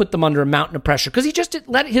he put them under a mountain of pressure because he just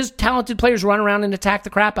let his talented players run around and attack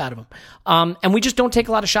the crap out of them. And we just don't take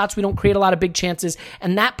a lot of shots. We don't create a lot of big chances.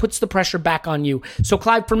 And that puts the pressure back on you. So,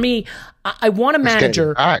 Clive, for me, I want a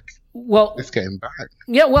manager. It's getting back.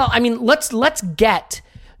 Yeah, well, I mean, let's get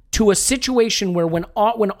to a situation where when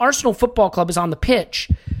Arsenal Football Club is on the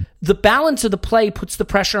pitch, the balance of the play puts the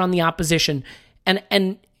pressure on the opposition.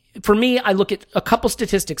 And for me, I look at a couple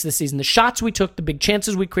statistics this season. The shots we took, the big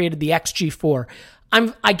chances we created, the XG4.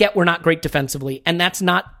 I get we're not great defensively, and that's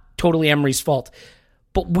not totally Emery's fault.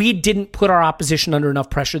 But we didn't put our opposition under enough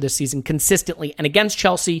pressure this season consistently. And against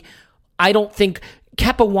Chelsea, I don't think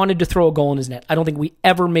Kepa wanted to throw a goal in his net. I don't think we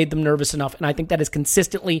ever made them nervous enough. And I think that is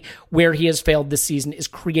consistently where he has failed this season, is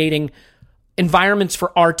creating environments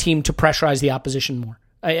for our team to pressurize the opposition more.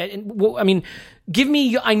 I mean, give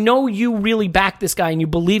me. I know you really back this guy and you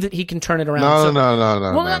believe that he can turn it around.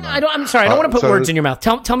 No. Well, no. I'm sorry. I don't want to put words in your mouth.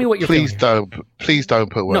 Tell me what you're feeling. Please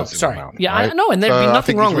don't put words in your mouth. Yeah, right? I know, and there'd be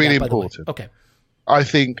nothing wrong with really that. Important. By the way. Okay. I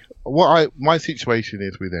think my situation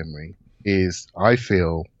is with Emery is I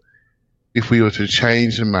feel if we were to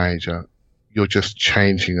change the manager, you're just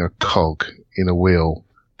changing a cog in a wheel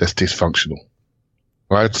that's dysfunctional,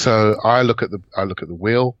 right? So I look at the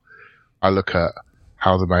wheel, I look at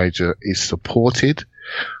how the manager is supported,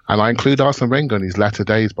 and I include Arsene Wenger in his latter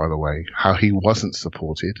days, by the way, how he wasn't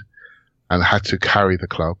supported and had to carry the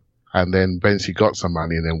club, and then eventually got some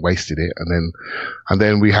money and then wasted it, and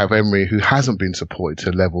then we have Emery who hasn't been supported to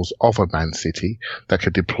levels of a Man City that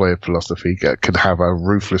could deploy a philosophy, could have a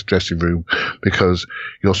ruthless dressing room because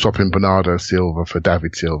you're swapping Bernardo Silva for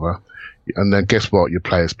David Silva, and then guess what? Your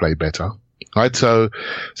players play better, right? So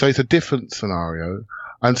it's a different scenario.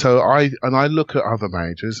 And so I look at other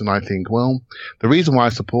managers and I think, well, the reason why I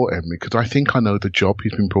support Emery, because I think I know the job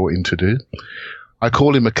he's been brought in to do. I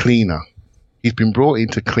call him a cleaner. He's been brought in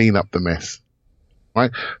to clean up the mess,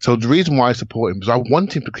 right? So the reason why I support him is I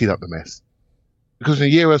want him to clean up the mess. Because in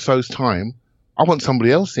a year or so's time, I want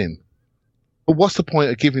somebody else in. But what's the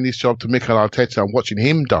point of giving this job to Mikel Arteta and watching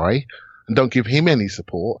him die and don't give him any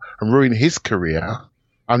support and ruin his career?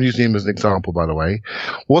 I'm using him as an example, by the way.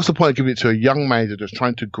 What's the point of giving it to a young manager that's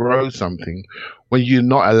trying to grow something when you're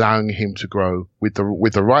not allowing him to grow with the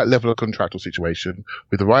right level of contractual situation,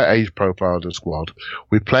 with the right age profile of the squad,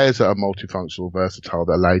 with players that are multifunctional, versatile,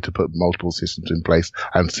 that allow you to put multiple systems in place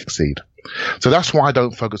and succeed? So that's why I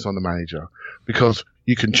don't focus on the manager, because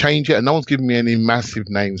you can change it. And no one's giving me any massive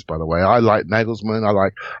names, by the way. I like Nagelsmann. I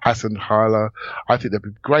like Hassan Haller. I think they'd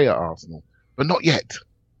be great at Arsenal, but not yet,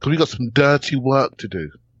 because we've got some dirty work to do.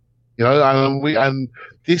 You know, and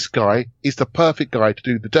this guy is the perfect guy to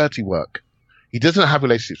do the dirty work. He doesn't have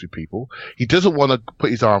relationships with people. He doesn't want to put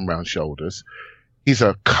his arm around shoulders. He's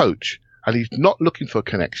a coach, and he's not looking for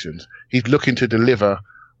connections. He's looking to deliver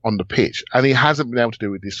on the pitch, and he hasn't been able to do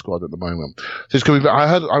it with this squad at the moment. So it's going to be,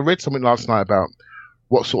 I read something last night about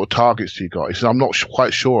what sort of targets you got. He said, I'm not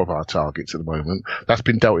quite sure of our targets at the moment. That's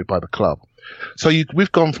been dealt with by the club. So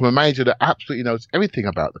we've gone from a manager that absolutely knows everything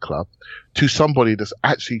about the club to somebody that's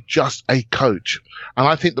actually just a coach. And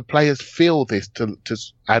I think the players feel this, to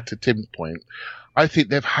add to Tim's point. I think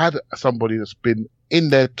they've had somebody that's been in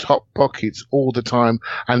their top pockets all the time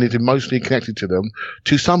and is emotionally connected to them,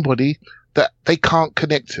 to somebody that they can't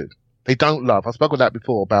connect to. They don't love. I spoke about that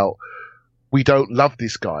before, about we don't love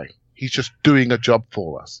this guy. He's just doing a job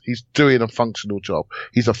for us. He's doing a functional job.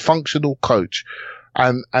 He's a functional coach.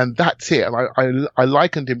 And that's it. And I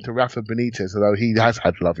likened him to Rafa Benitez, although he has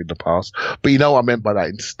had love in the past. But you know what I meant by that,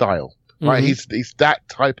 in style, right? Mm-hmm. He's that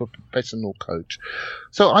type of professional coach.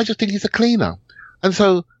 So I just think he's a cleaner. And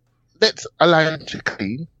so let's allow him to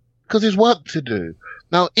clean, because there's work to do.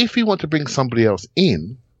 Now, if you want to bring somebody else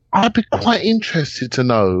in, I'd be quite interested to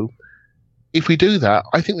know if we do that.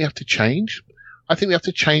 I think we have to change. I think we have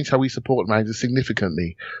to change how we support managers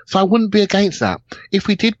significantly. So I wouldn't be against that. If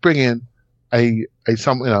we did bring in a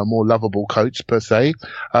more lovable coach per se,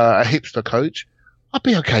 a hipster coach, I'd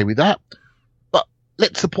be okay with that. But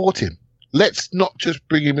let's support him. Let's not just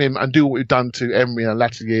bring him in and do what we've done to Emery in the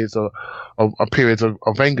latter years or periods of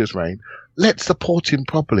Wenger's reign. Let's support him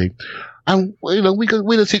properly. And, we're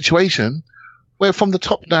in a situation where from the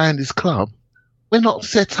top down this club, we're not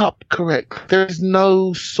set up correct. There is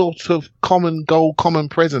no sort of common goal, common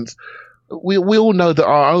presence. We all know that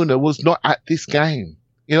our owner was not at this game.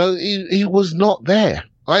 He was not there,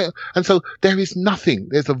 right? And so there is nothing.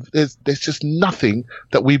 There's just nothing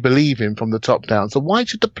that we believe in from the top down. So why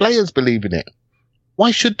should the players believe in it?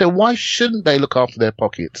 Why shouldn't they look after their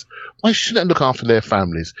pockets? Why shouldn't they look after their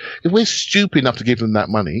families? If we're stupid enough to give them that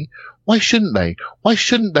money, why shouldn't they? Why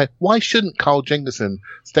shouldn't Carl Jenkinson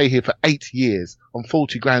stay here for 8 years on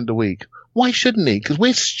 40 grand a week? Why shouldn't he? Because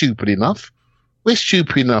we're stupid enough. We're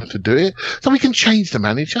stupid enough to do it. So we can change the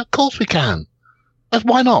manager. Of course we can. But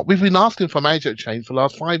why not? We've been asking for manager change for the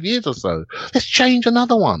last 5 years or so. Let's change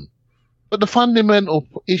another one. But the fundamental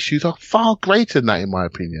issues are far greater than that, in my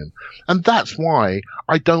opinion. And that's why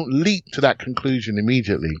I don't leap to that conclusion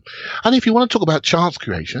immediately. And if you want to talk about chance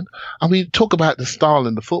creation, and we talk about the style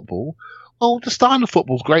in the football, well, the style in the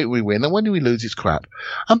football's great when we win, and when we lose, it's crap.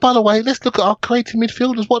 And by the way, let's look at our creative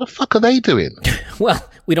midfielders. What the fuck are they doing? Well,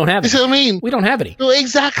 we don't have You it. see what I mean? We don't have any. Well,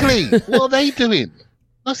 exactly. What are they doing?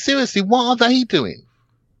 No, seriously, what are they doing?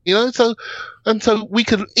 You know, so we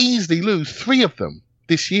could easily lose 3 of them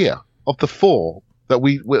this year of the 4 that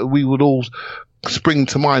we would all spring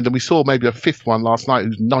to mind, and we saw maybe a 5th one last night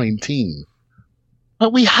who's 19.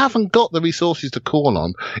 But we haven't got the resources to call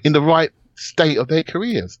on in the right state of their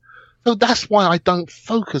careers. So that's why I don't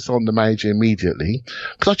focus on the manager immediately,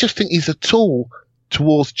 because I just think he's a tool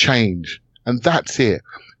towards change, and that's it.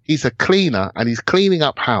 He's a cleaner, and he's cleaning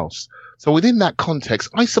up house. So within that context,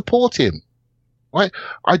 I support him. Right?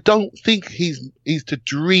 I don't think he's the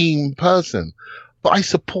dream person, but I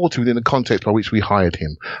support him within the context by which we hired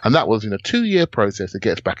him, and that was in a 2-year process to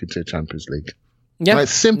get us back into the Champions League. Yeah, right?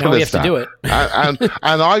 Simple now we as have that. to do it.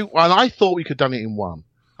 and I thought we could have done it in 1,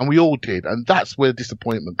 and we all did, and that's where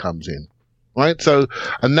disappointment comes in. Right? So,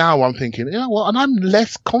 and now I'm thinking, you know what? And I'm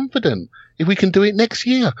less confident if we can do it next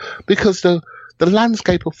year, because the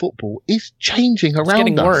landscape of football is changing around us. It's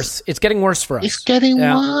getting worse. It's getting worse for us. It's getting worse.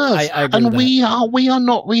 I agree and with that. we are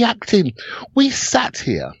not reacting. We sat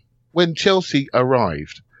here when Chelsea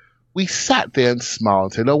arrived. We sat there and smiled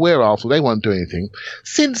and said, oh, we're Arsenal. They won't do anything.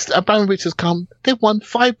 Since Abramovich has come, they've won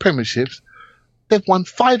 5 premierships. They've won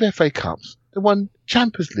 5 FA Cups. They've won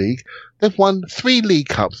Champions League. They've won 3 League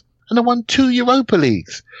Cups. And they won 2 Europa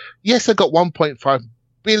Leagues. Yes, they got £1.5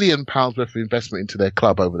 billion worth of investment into their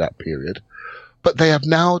club over that period. But they have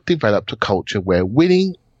now developed a culture where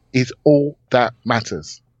winning is all that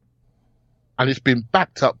matters. And it's been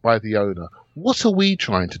backed up by the owner. What are we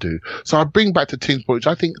trying to do? So I bring back to Tim's point, which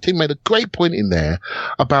I think Tim made a great point in there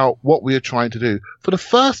about what we are trying to do. For the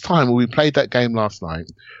first time when we played that game last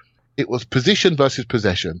night, it was position versus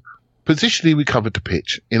possession. Positionally, we covered the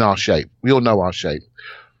pitch in our shape. We all know our shape.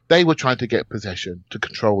 They were trying to get possession to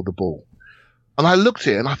control the ball. And I looked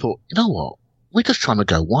at it and I thought, you know what? We're just trying to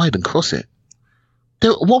go wide and cross it.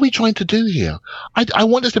 What are we trying to do here? I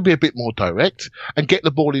want us to be a bit more direct and get the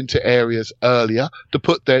ball into areas earlier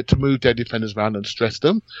to move their defenders around and stress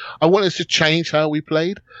them. I want us to change how we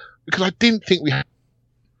played, because I didn't think that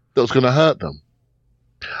was going to hurt them.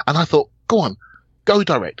 And I thought, go on, go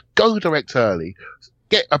direct early,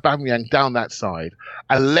 get Aubameyang down that side,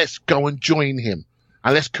 and let's go and join him.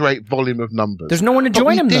 And let's create volume of numbers. There's no one to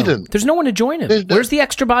join him, though. There's no one to join him. Where's the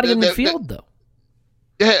extra body in midfield, though?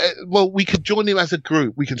 Yeah, well, we could join him as a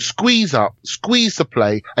group. We can squeeze the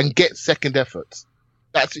play, and get second efforts.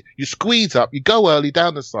 That's it. You squeeze up, you go early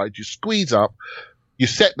down the side, you squeeze up, you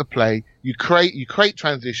set the play, you create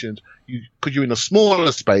transitions, because you're in a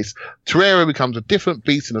smaller space. Torreira becomes a different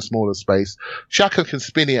beast in a smaller space. Xhaka can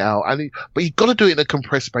spin it out, but you've got to do it in a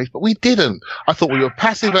compressed space, but we didn't. I thought we were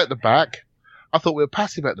passive at the back,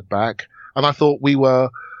 and I thought we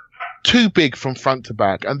were too big from front to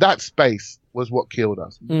back, and that space was what killed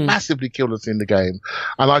us, massively killed us in the game.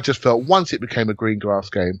 And I just felt once it became a green grass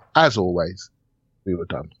game, as always, we were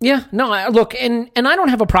done. Yeah, no, look, and I don't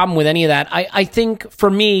have a problem with any of that. I think for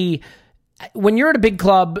me, when you're at a big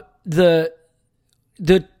club, the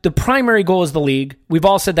primary goal is the league. We've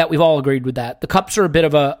all said that. We've all agreed with that. The cups are a bit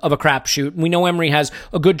of a crapshoot. We know Emery has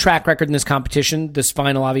a good track record in this competition. This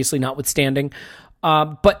final, obviously, notwithstanding.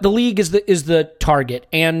 But the league is the target,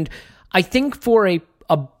 and I think for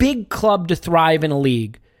a big club to thrive in a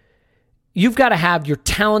league, you've got to have your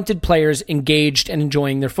talented players engaged and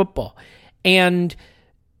enjoying their football. And,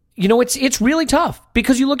 you know, it's really tough,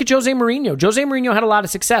 because you look at Jose Mourinho. Jose Mourinho had a lot of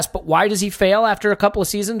success, but why does he fail after a couple of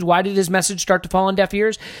seasons? Why did his message start to fall on deaf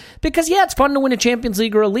ears? Because, yeah, it's fun to win a Champions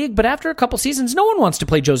League or a league, but after a couple of seasons, no one wants to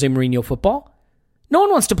play Jose Mourinho football. No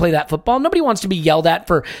one wants to play that football. Nobody wants to be yelled at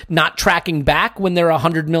for not tracking back when they're a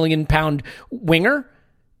 £100 million winger.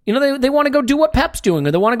 You know, they want to go do what Pep's doing,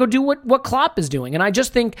 or they want to go do what Klopp is doing. And I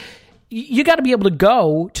just think you got to be able to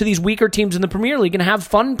go to these weaker teams in the Premier League and have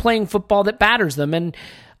fun playing football that batters them. And,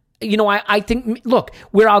 you know, I think, look,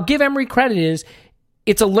 where I'll give Emery credit is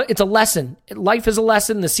it's a lesson. Life is a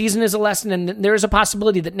lesson. The season is a lesson. And there is a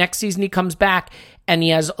possibility that next season he comes back and he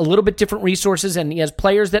has a little bit different resources and he has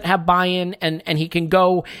players that have buy-in and he can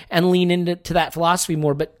go and lean into that philosophy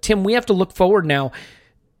more. But Tim, we have to look forward now.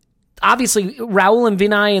 Obviously, Raul and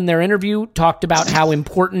Vinay in their interview talked about how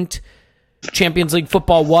important Champions League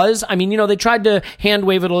football was. I mean, they tried to hand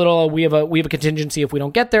wave it a little. We have a contingency if we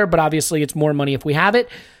don't get there, but obviously it's more money if we have it.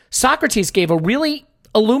 Socrates gave a really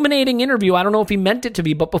illuminating interview. I don't know if he meant it to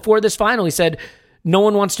be, but before this final, he said, no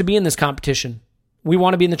one wants to be in this competition. We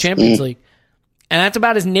want to be in the Champions League. And that's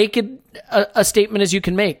about as naked a statement as you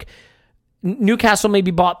can make. Newcastle may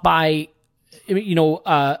be bought by,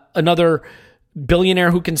 another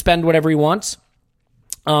billionaire who can spend whatever he wants.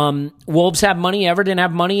 Wolves have money, Everton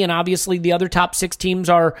have money, and obviously the other top 6 teams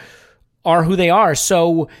are who they are.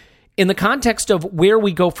 So in the context of where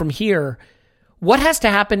we go from here, what has to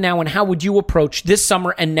happen now and how would you approach this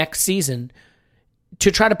summer and next season to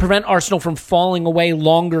try to prevent Arsenal from falling away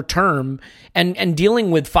longer term and dealing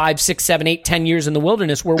with 5, 6, 7, 8, 10 years in the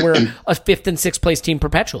wilderness where we're a 5th and 6th place team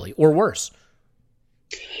perpetually or worse?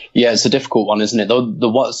 Yeah, it's a difficult one, isn't it?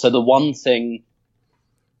 So the one thing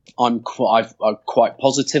I'm quite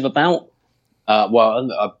positive about,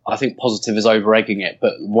 I think positive is over-egging it,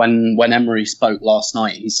 but when Emery spoke last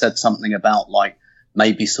night, he said something about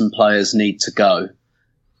maybe some players need to go.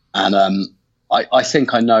 And I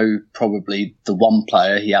think I know probably the one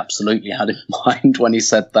player he absolutely had in mind when he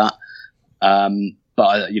said that. But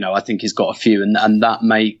I think he's got a few, and that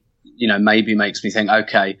maybe makes me think,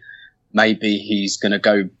 okay, maybe he's going to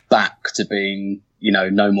go back to being,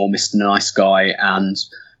 no more Mr. Nice Guy, and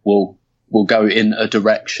we'll go in a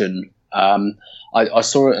direction. I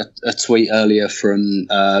saw a tweet earlier from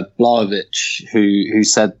Blahovic who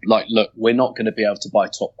said, look, we're not going to be able to buy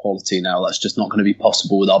top quality now. That's just not going to be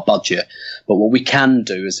possible with our budget. But what we can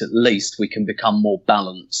do is at least we can become more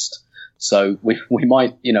balanced. So we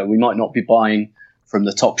might not be buying from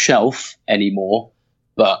the top shelf anymore,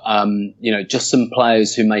 but just some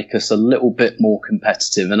players who make us a little bit more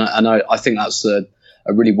competitive. And I think that's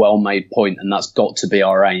a really well-made point, and that's got to be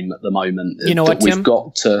our aim at the moment. You know what, Tim? We've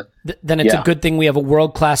got to. Then it's a good thing we have a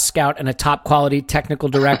world-class scout and a top-quality technical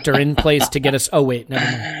director in place to get us. Oh wait, never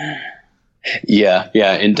mind.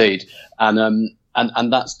 Yeah, indeed, and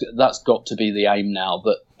that's got to be the aim now.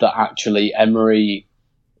 That actually Emery,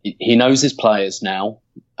 he knows his players now,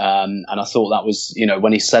 and I thought that was,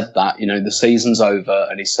 when he said that, the season's over,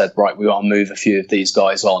 and he said, right, we want to move a few of these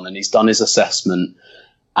guys on, and he's done his assessment.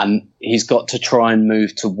 And he's got to try and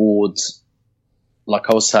move towards, like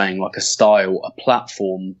I was saying, like a style, a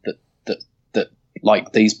platform that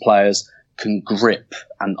like these players can grip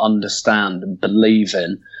and understand and believe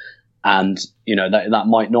in. And, that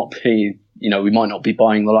might not be, we might not be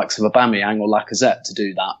buying the likes of Aubameyang or Lacazette to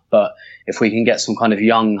do that. But if we can get some kind of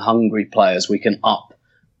young, hungry players, we can up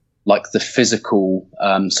the physical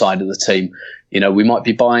side of the team. We might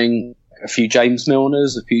be buying a few James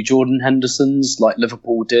Milners, a few Jordan Hendersons, like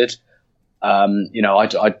Liverpool did. I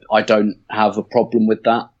don't have a problem with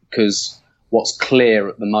that, because what's clear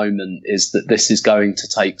at the moment is that this is going to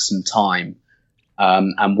take some time,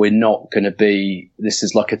 and we're not going to be. This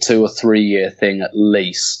is like a 2 or 3 year thing at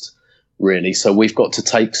least, really. So we've got to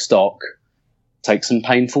take stock, take some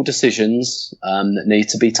painful decisions that need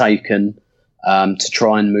to be taken. To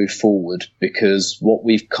try and move forward, because what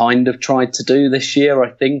we've kind of tried to do this year,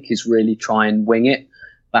 I think, is really try and wing it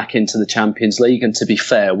back into the Champions League. And to be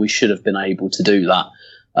fair, we should have been able to do that,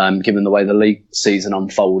 given the way the league season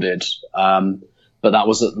unfolded. But that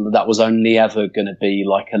was only ever going to be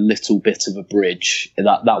like a little bit of a bridge.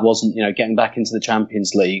 That wasn't, getting back into the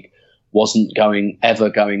Champions League wasn't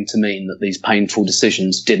ever going to mean that these painful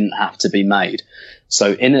decisions didn't have to be made.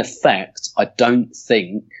 So in effect, I don't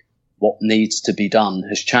think what needs to be done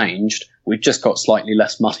has changed. We've just got slightly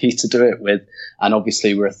less money to do it with. And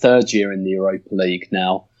obviously we're a 3rd year in the Europa League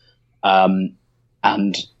now.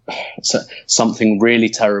 And so something really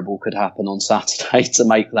terrible could happen on Saturday to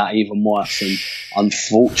make that even worse. And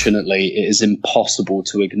unfortunately, it is impossible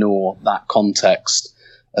to ignore that context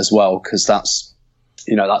as well, because that's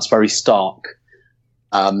very stark.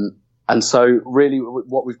 And so really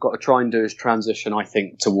what we've got to try and do is transition, I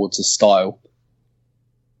think, towards a style.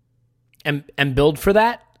 And build for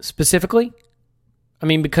that specifically? I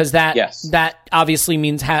mean, because that obviously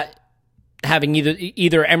means having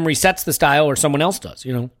either Emery sets the style or someone else does,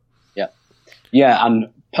 Yeah, and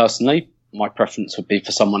personally, my preference would be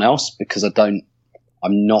for someone else, because I'm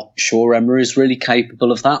not sure Emery is really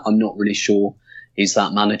capable of that. I'm not really sure he's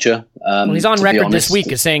that manager. Well, he's on record this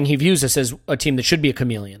week as saying he views us as a team that should be a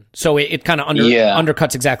chameleon. So it kind of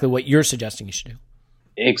undercuts exactly what you're suggesting you should do.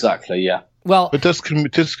 Exactly, yeah. Well, but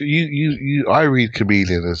I read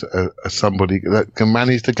Chameleon as somebody that can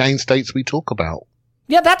manage the gain states we talk about.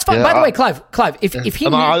 Yeah, that's fine. By the way, Clive, if he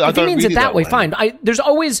means it that way, fine. There's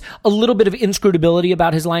always a little bit of inscrutability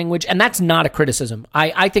about his language, and that's not a criticism.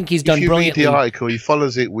 I think he's done brilliantly. If you read the article, he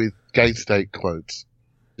follows it with gain state quotes.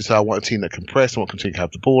 So I want a team that can press, I want a team that can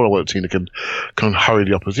have the ball, I want a team that can hurry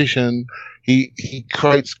the opposition. He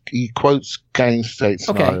quotes game state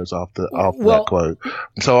scenarios after that quote.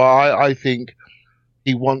 So I think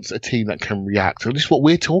he wants a team that can react. So this is what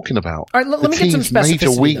we're talking about. All right, let me get some specificity. The team's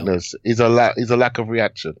major weakness is a lack of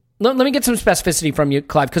reaction. Let me get some specificity from you,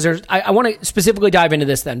 Clive, because I want to specifically dive into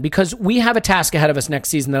this then, because we have a task ahead of us next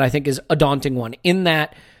season that I think is a daunting one, in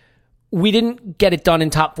that we didn't get it done in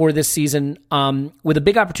top 4 this season with a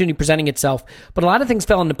big opportunity presenting itself, but a lot of things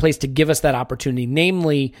fell into place to give us that opportunity,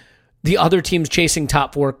 namely the other teams chasing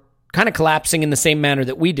top 4 kind of collapsing in the same manner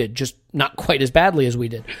that we did, just not quite as badly as we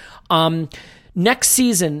did. Next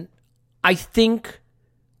season, I think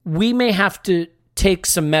we may have to take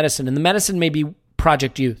some medicine, and the medicine may be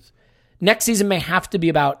Project Youth. Next season may have to be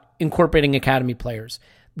about incorporating academy players,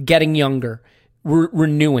 getting younger,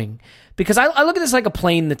 renewing. Because I look at this like a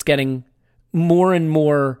plane that's getting more and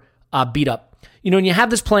more beat up. You know, when you have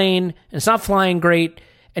this plane, and it's not flying great,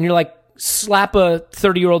 and you're like, slap a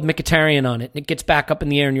 30-year-old Mkhitaryan on it, and it gets back up in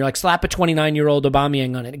the air, and you're like, slap a 29-year-old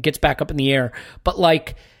Aubameyang on it, it gets back up in the air. But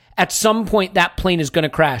like, at some point, that plane is going to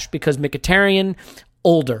crash because Mkhitaryan,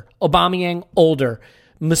 older. Aubameyang, older.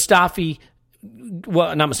 Mustafi,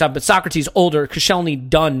 well, not Mustafi, but Socrates, older. Koscielny,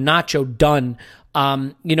 done. Nacho, done.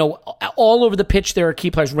 All over the pitch, there are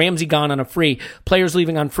key players. Ramsey gone on a free. Players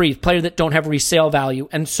leaving on free. Players that don't have resale value.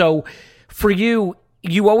 And so, for you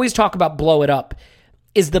always talk about blow it up.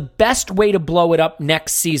 Is the best way to blow it up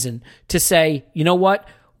next season to say, you know what?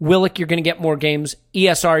 Willock, you're going to get more games.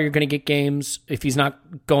 ESR, you're going to get games if he's not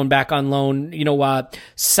going back on loan.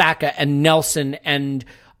 Saka and Nelson and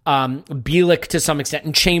Bielik to some extent,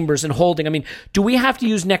 and Chambers and Holding. I mean, do we have to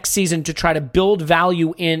use next season to try to build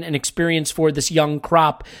value in and experience for this young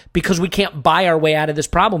crop because we can't buy our way out of this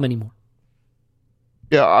problem anymore?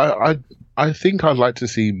 Yeah, I think I'd like to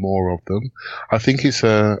see more of them. I think it's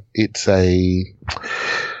a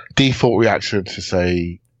default reaction to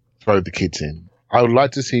say throw the kids in. I would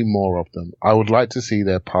like to see more of them. I would like to see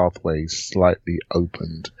their pathways slightly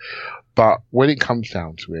opened. But when it comes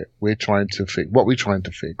down to it, we're trying to fix what we're trying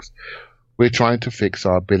to fix. We're trying to fix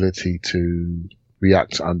our ability to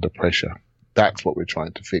react under pressure. That's what we're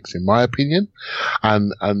trying to fix, in my opinion.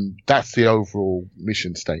 And that's the overall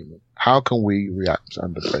mission statement. How can we react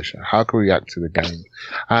under pressure? How can we react to the game?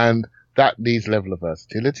 And that needs a level of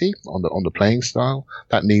versatility on the playing style.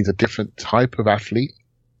 That needs a different type of athlete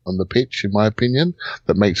on the pitch, in my opinion,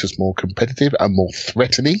 that makes us more competitive and more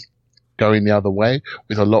threatening going the other way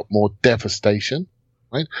with a lot more devastation,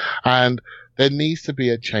 right? And there needs to be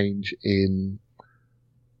a change in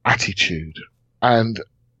attitude. And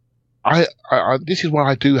I this is where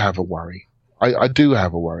I do have a worry. I do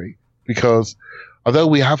have a worry because although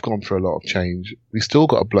we have gone through a lot of change, we still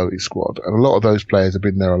got a bloated squad, and a lot of those players have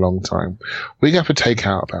been there a long time. We have to take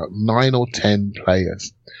out about 9 or 10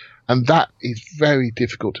 players. And that is very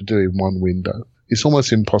difficult to do in one window. It's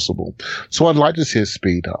almost impossible. So I'd like to see a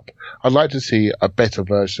speed up. I'd like to see a better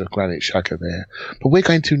version of Granit Xhaka there. But we're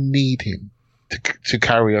going to need him to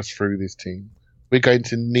carry us through this team. We're going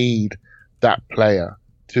to need that player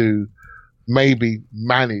to maybe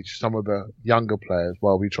manage some of the younger players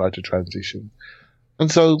while we try to transition. And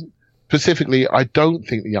so, specifically, I don't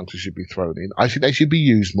think the youngsters should be thrown in. I think they should be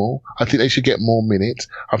used more. I think they should get more minutes.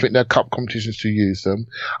 I think there are cup competitions to use them.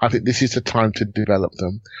 I think this is the time to develop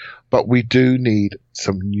them. But we do need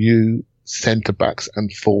some new centre-backs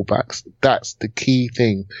and full-backs. That's the key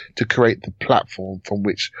thing to create the platform from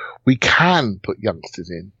which we can put youngsters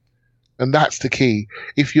in. And that's the key.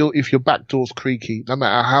 If your back door's creaky, no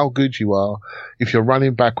matter how good you are, if you're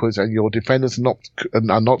running backwards and your defenders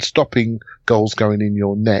are not stopping goals going in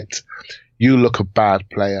your net, you look a bad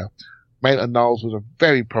player. Maitland-Niles was a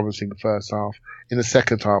very promising first half. In the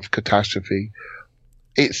second half, catastrophe.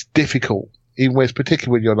 It's difficult, even when,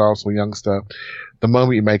 particularly when you're an Arsenal youngster. The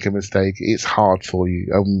moment you make a mistake, it's hard for you,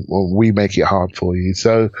 and we make it hard for you.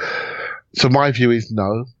 So my view is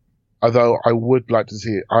no. Although I would like to see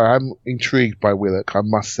it. I am intrigued by Willock, I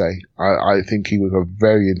must say. I think he was a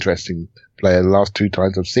very interesting player the last 2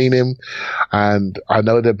 times I've seen him. And I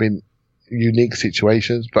know there have been unique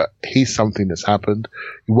situations, but he's something that's happened.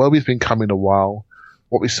 Iwobi's been coming a while.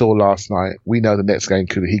 What we saw last night, we know the next game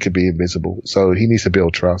he could be invisible. So he needs to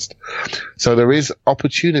build trust. So there is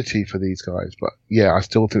opportunity for these guys. But yeah, I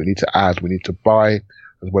still think we need to add. We need to buy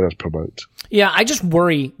as well as promote. Yeah, I just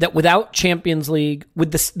worry that without Champions League,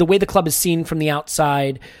 with the way the club is seen from the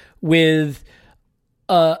outside, with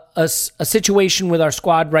a situation with our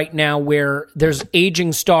squad right now where there's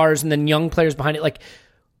aging stars and then young players behind it, like,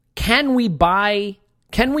 can we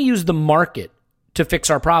use the market to fix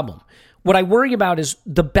our problem? What I worry about is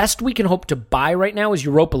the best we can hope to buy right now is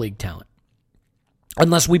Europa League talent,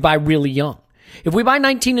 unless we buy really young. If we buy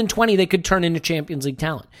 19 and 20, they could turn into Champions League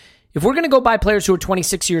talent. If we're going to go buy players who are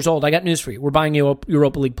 26 years old, I got news for you. We're buying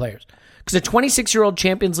Europa League players. Because a 26-year-old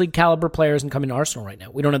Champions League caliber player isn't coming to Arsenal right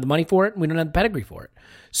now. We don't have the money for it, and we don't have the pedigree for it.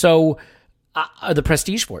 So, the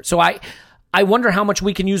prestige for it. So I wonder how much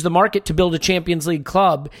we can use the market to build a Champions League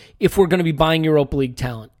club if we're going to be buying Europa League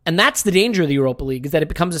talent. And that's the danger of the Europa League, is that it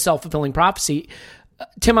becomes a self-fulfilling prophecy.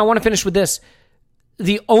 Tim, I want to finish with this.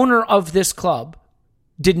 The owner of this club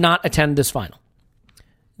did not attend this final.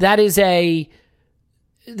 That is a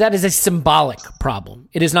symbolic problem.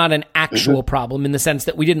 It is not an actual problem in the sense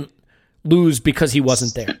that we didn't lose because he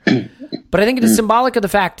wasn't there. But I think it is symbolic of the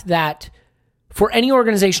fact that for any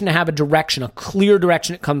organization to have a direction, a clear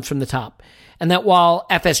direction, it comes from the top. And that while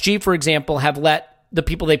FSG, for example, have let the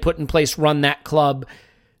people they put in place run that club,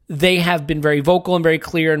 they have been very vocal and very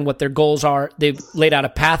clear in what their goals are. They've laid out a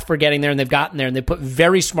path for getting there, and they've gotten there, and they put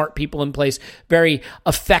very smart people in place, very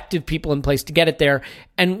effective people in place to get it there.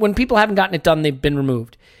 And when people haven't gotten it done, they've been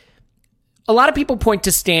removed. A lot of people point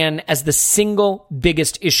to Stan as the single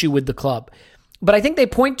biggest issue with the club. But I think they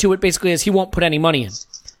point to it basically as he won't put any money in.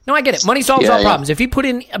 No, I get it. Money solves all problems. If he put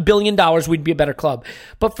in $1 billion, we'd be a better club.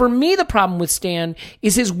 But for me, the problem with Stan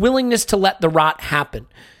is his willingness to let the rot happen.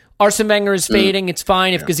 Arsene Wenger is fading. It's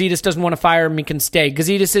fine. If Gazidis doesn't want to fire him, he can stay.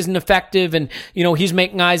 Gazidis isn't effective, and he's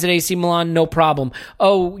making eyes at AC Milan, no problem.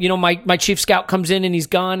 Oh, my chief scout comes in and he's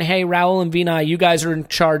gone. Hey, Raul and Vinay, you guys are in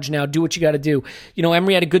charge now. Do what you got to do.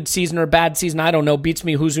 Emery had a good season or a bad season. I don't know. Beats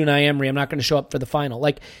me. Who's Unai Emery? I'm not going to show up for the final.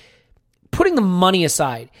 Like, putting the money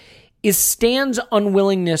aside, is Stan's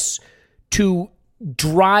unwillingness to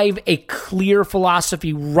drive a clear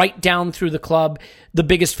philosophy right down through the club the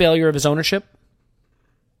biggest failure of his ownership?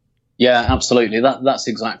 Yeah, absolutely. That's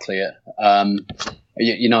exactly it. I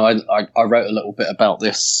wrote a little bit about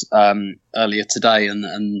this earlier today, and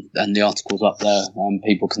the article's up there.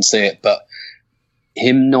 People can see it. But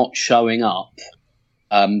him not showing up,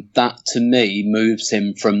 that to me moves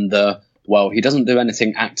him from he doesn't do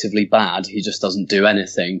anything actively bad. He just doesn't do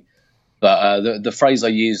anything. But the phrase I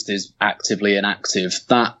used is actively inactive.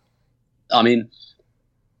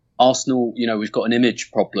 Arsenal, we've got an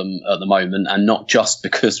image problem at the moment, and not just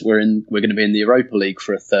because we're going to be in the Europa League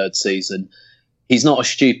for a third season. He's not a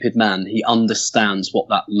stupid man. He understands what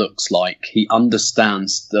that looks like. He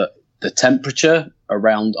understands the temperature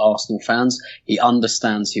around Arsenal fans. He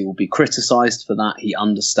understands he will be criticised for that. He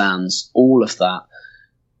understands all of that.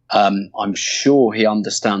 I'm sure he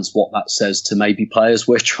understands what that says to maybe players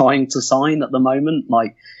we're trying to sign at the moment.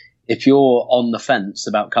 Like, if you're on the fence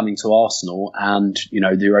about coming to Arsenal and,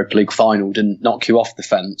 the Europa League final didn't knock you off the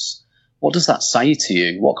fence, what does that say to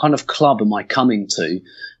you? What kind of club am I coming to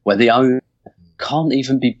where the owner can't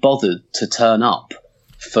even be bothered to turn up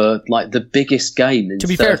for, like, the biggest game in 13 years? To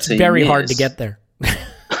be fair, it's very hard to get there.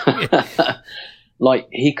 Like,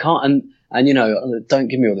 he can't... And don't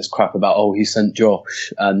give me all this crap about, he sent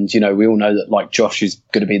Josh. And, we all know that, like, Josh is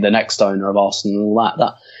going to be the next owner of Arsenal and all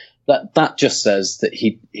that. That just says that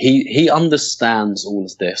he understands all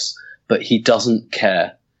of this, but he doesn't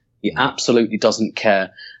care. He absolutely doesn't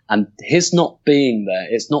care. And his not being there,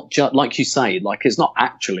 it's not just, like you say, like, it's not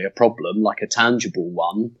actually a problem, like a tangible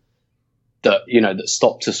one that, that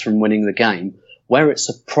stopped us from winning the game. Where it's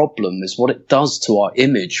a problem is what it does to our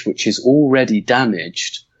image, which is already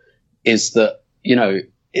damaged, is that,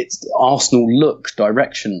 it's Arsenal look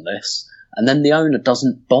directionless. And then the owner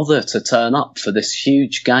doesn't bother to turn up for this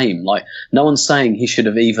huge game. Like, no one's saying he should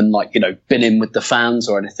have even, been in with the fans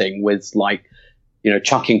or anything with,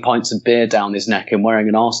 chucking pints of beer down his neck and wearing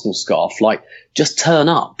an Arsenal scarf. Like, just turn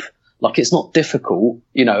up. Like, it's not difficult.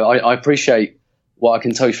 I appreciate what I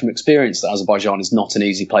can tell you from experience that Azerbaijan is not an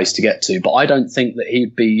easy place to get to. But I don't think that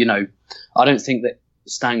he'd be, I don't think that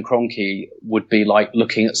Stan Kroenke would be,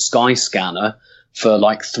 looking at Skyscanner for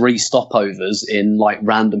 3 stopovers in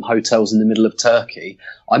random hotels in the middle of Turkey.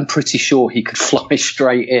 I'm pretty sure he could fly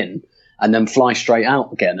straight in and then fly straight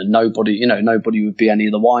out again, and nobody would be any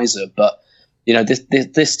the wiser. But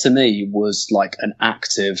this to me was like an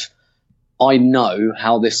active, I know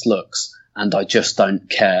how this looks and I just don't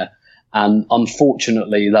care. And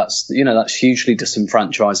unfortunately, that's hugely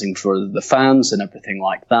disenfranchising for the fans and everything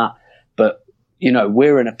like that. But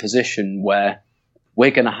we're in a position where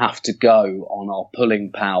we're going to have to go on our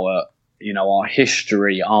pulling power our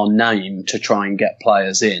history, our name to try and get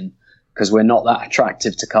players in, because we're not that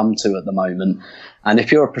attractive to come to at the moment. And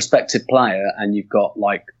if you're a prospective player and you've got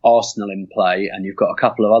like Arsenal in play and you've got a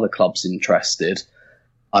couple of other clubs interested,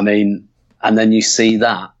 I mean, and then you see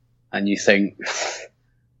that and you think,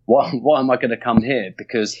 why am I going to come here?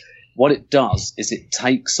 Because what it does is it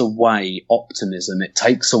takes away optimism. It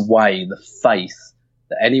takes away the faith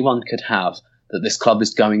that anyone could have that this club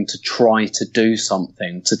is going to try to do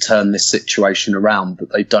something to turn this situation around,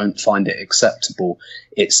 that they don't find it acceptable.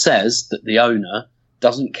 It says that the owner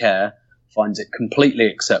doesn't care, finds it completely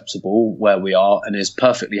acceptable where we are and is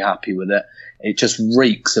perfectly happy with it. It just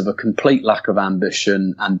reeks of a complete lack of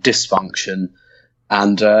ambition and dysfunction.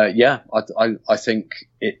 And I think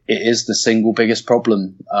it is the single biggest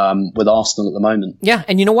problem with Arsenal at the moment. Yeah,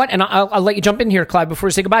 and you know what? And I'll let you jump in here, Clive, before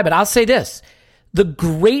we say goodbye, but I'll say this. The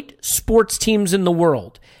great sports teams in the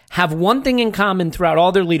world have one thing in common throughout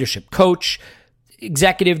all their leadership: coach,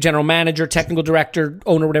 executive, general manager, technical director,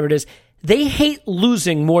 owner, whatever it is. They hate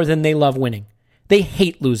losing more than they love winning. They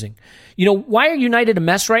hate losing. Why are United a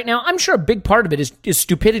mess right now? I'm sure a big part of it is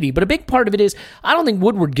stupidity, but a big part of it is I don't think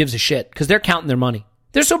Woodward gives a shit because they're counting their money.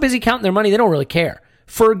 They're so busy counting their money, they don't really care.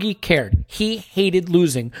 Fergie cared. He hated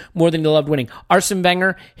losing more than he loved winning. Arsene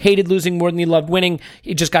Wenger hated losing more than he loved winning.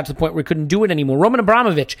 He just got to the point where he couldn't do it anymore. Roman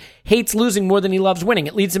Abramovich hates losing more than he loves winning.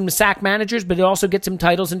 It leads him to sack managers, but it also gets him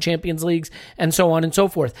titles in Champions Leagues and so on and so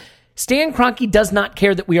forth. Stan Kroenke does not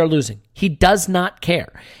care that we are losing. He does not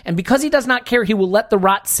care. And because he does not care, he will let the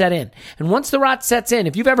rot set in. And once the rot sets in,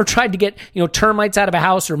 if you've ever tried to get, termites out of a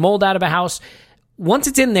house or mold out of a house, once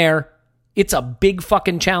it's in there, it's a big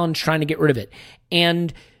fucking challenge trying to get rid of it.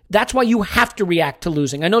 And that's why you have to react to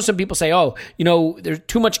losing. I know some people say, there's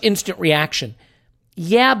too much instant reaction.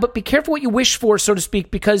 Yeah, but be careful what you wish for, so to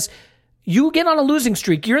speak, because you get on a losing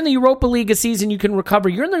streak. You're in the Europa League a season, you can recover.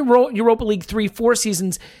 You're in the Europa League 3-4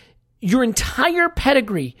 seasons. Your entire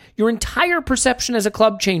pedigree, your entire perception as a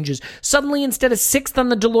club changes. Suddenly, instead of 6th on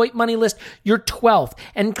the Deloitte money list, you're 12th,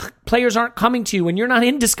 and players aren't coming to you, and you're not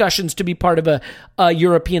in discussions to be part of a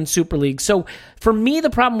European Super League. So for me, the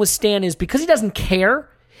problem with Stan is because he doesn't care,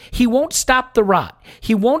 he won't stop the rot.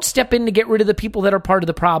 He won't step in to get rid of the people that are part of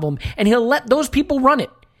the problem, and he'll let those people run it.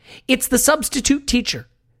 It's the substitute teacher.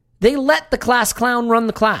 They let the class clown run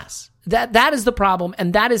the class. That is the problem,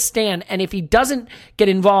 and that is Stan. And if he doesn't get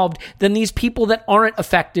involved, then these people that aren't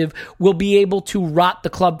effective will be able to rot the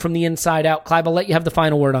club from the inside out. Clive, I'll let you have the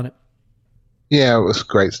final word on it. Yeah, it was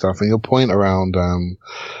great stuff. And your point around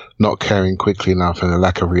not caring quickly enough and a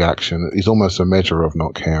lack of reaction is almost a measure of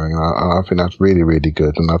not caring. I think that's really, really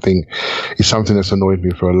good. And I think it's something that's annoyed me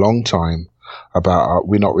for a long time about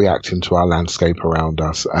we're not reacting to our landscape around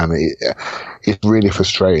us, and it's really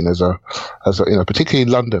frustrating as a particularly in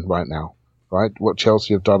London right now, right? What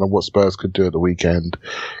Chelsea have done and what Spurs could do at the weekend,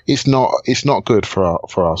 it's not good for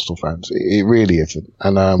Arsenal fans. It really isn't.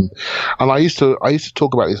 And I used to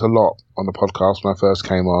talk about this a lot on the podcast when I first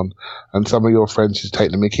came on, and some of your friends used to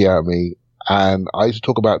take the mickey out of me, and I used to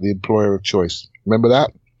talk about the employer of choice. Remember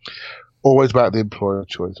that? Always about the employer of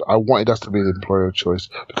choice. I wanted us to be the employer of choice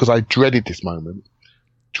because I dreaded this moment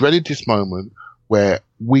where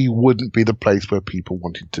we wouldn't be the place where people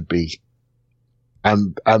wanted to be.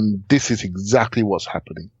 And this is exactly what's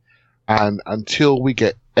happening. And until we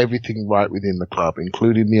get everything right within the club,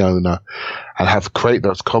 including the owner, and create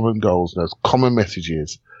those common goals, those common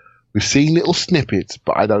messages, we've seen little snippets,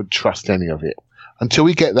 but I don't trust any of it. Until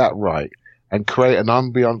we get that right, and create an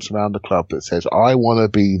ambience around the club that says, I want to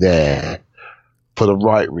be there for the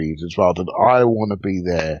right reasons, rather than I want to be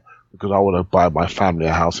there because I want to buy my family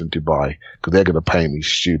a house in Dubai because they're going to pay me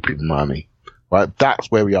stupid money. Right?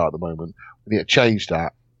 That's where we are at the moment. We need to change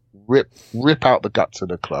that, rip out the guts of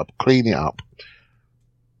the club, clean it up.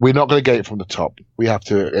 We're not going to get it from the top. We have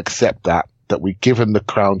to accept that we've given the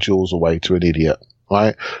crown jewels away to an idiot.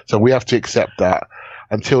 Right? So we have to accept that.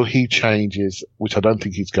 Until he changes, which I don't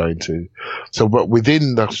think he's going to. So, but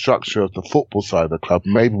within the structure of the football side of the club,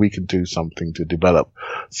 maybe we can do something to develop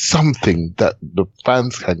something that the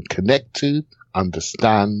fans can connect to,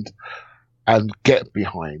 understand, and get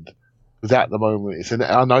behind. Because at the moment,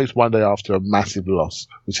 I know it's one day after a massive loss,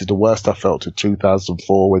 which is the worst I felt in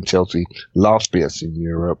 2004 when Chelsea last beat us in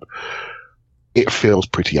Europe. It feels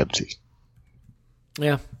pretty empty.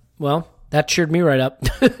 Yeah, well, that cheered me right up.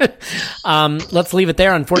 Let's leave it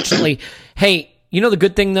there, unfortunately. Hey, the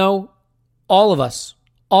good thing, though? All of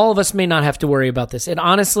us may not have to worry about this. And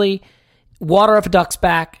honestly, water off a duck's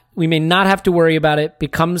back. We may not have to worry about it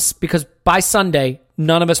because by Sunday,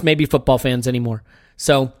 none of us may be football fans anymore.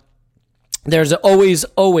 So there's always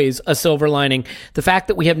a silver lining. The fact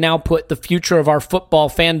that we have now put the future of our football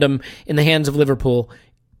fandom in the hands of Liverpool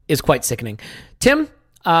is quite sickening. Tim,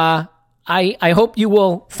 I hope you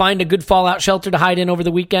will find a good fallout shelter to hide in over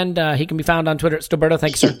the weekend. He can be found on Twitter at Stoberto.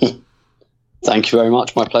 Thank you, sir. Thank you very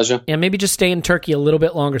much. My pleasure. Yeah, maybe just stay in Turkey a little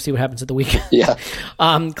bit longer, see what happens at the weekend. Yeah.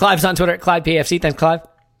 Clive's on Twitter at ClivePFC. Thanks, Clive.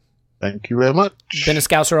 Thank you very much. Been a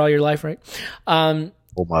Scouser all your life, right?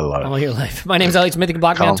 All my life. All your life. My name's Elliot Smith. You can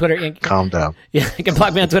block me on Twitter. Calm down. Yeah, you can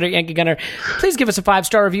block me on Twitter, Yankee Gunner. Please give us a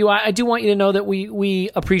 5-star review. I do want you to know that we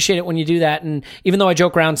appreciate it when you do that. And even though I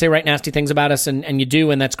joke around, say right nasty things about us, and you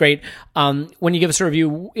do, and that's great, when you give us a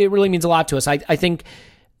review, it really means a lot to us. I think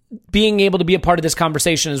being able to be a part of this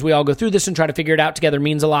conversation as we all go through this and try to figure it out together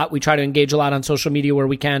means a lot. We try to engage a lot on social media where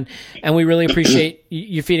we can, and we really appreciate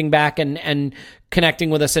you feeding back and connecting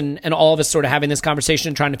with us and all of us sort of having this conversation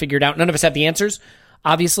and trying to figure it out. None of us have the answers,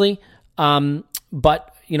 obviously,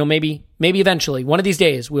 but maybe eventually, one of these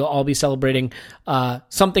days, we'll all be celebrating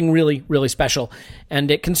something really, really special,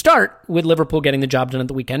 and it can start with Liverpool getting the job done at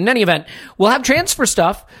the weekend. In any event, we'll have transfer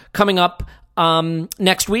stuff coming up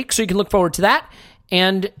next week, so you can look forward to that.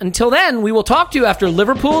 And until then, we will talk to you after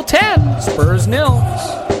Liverpool 10, Spurs 0.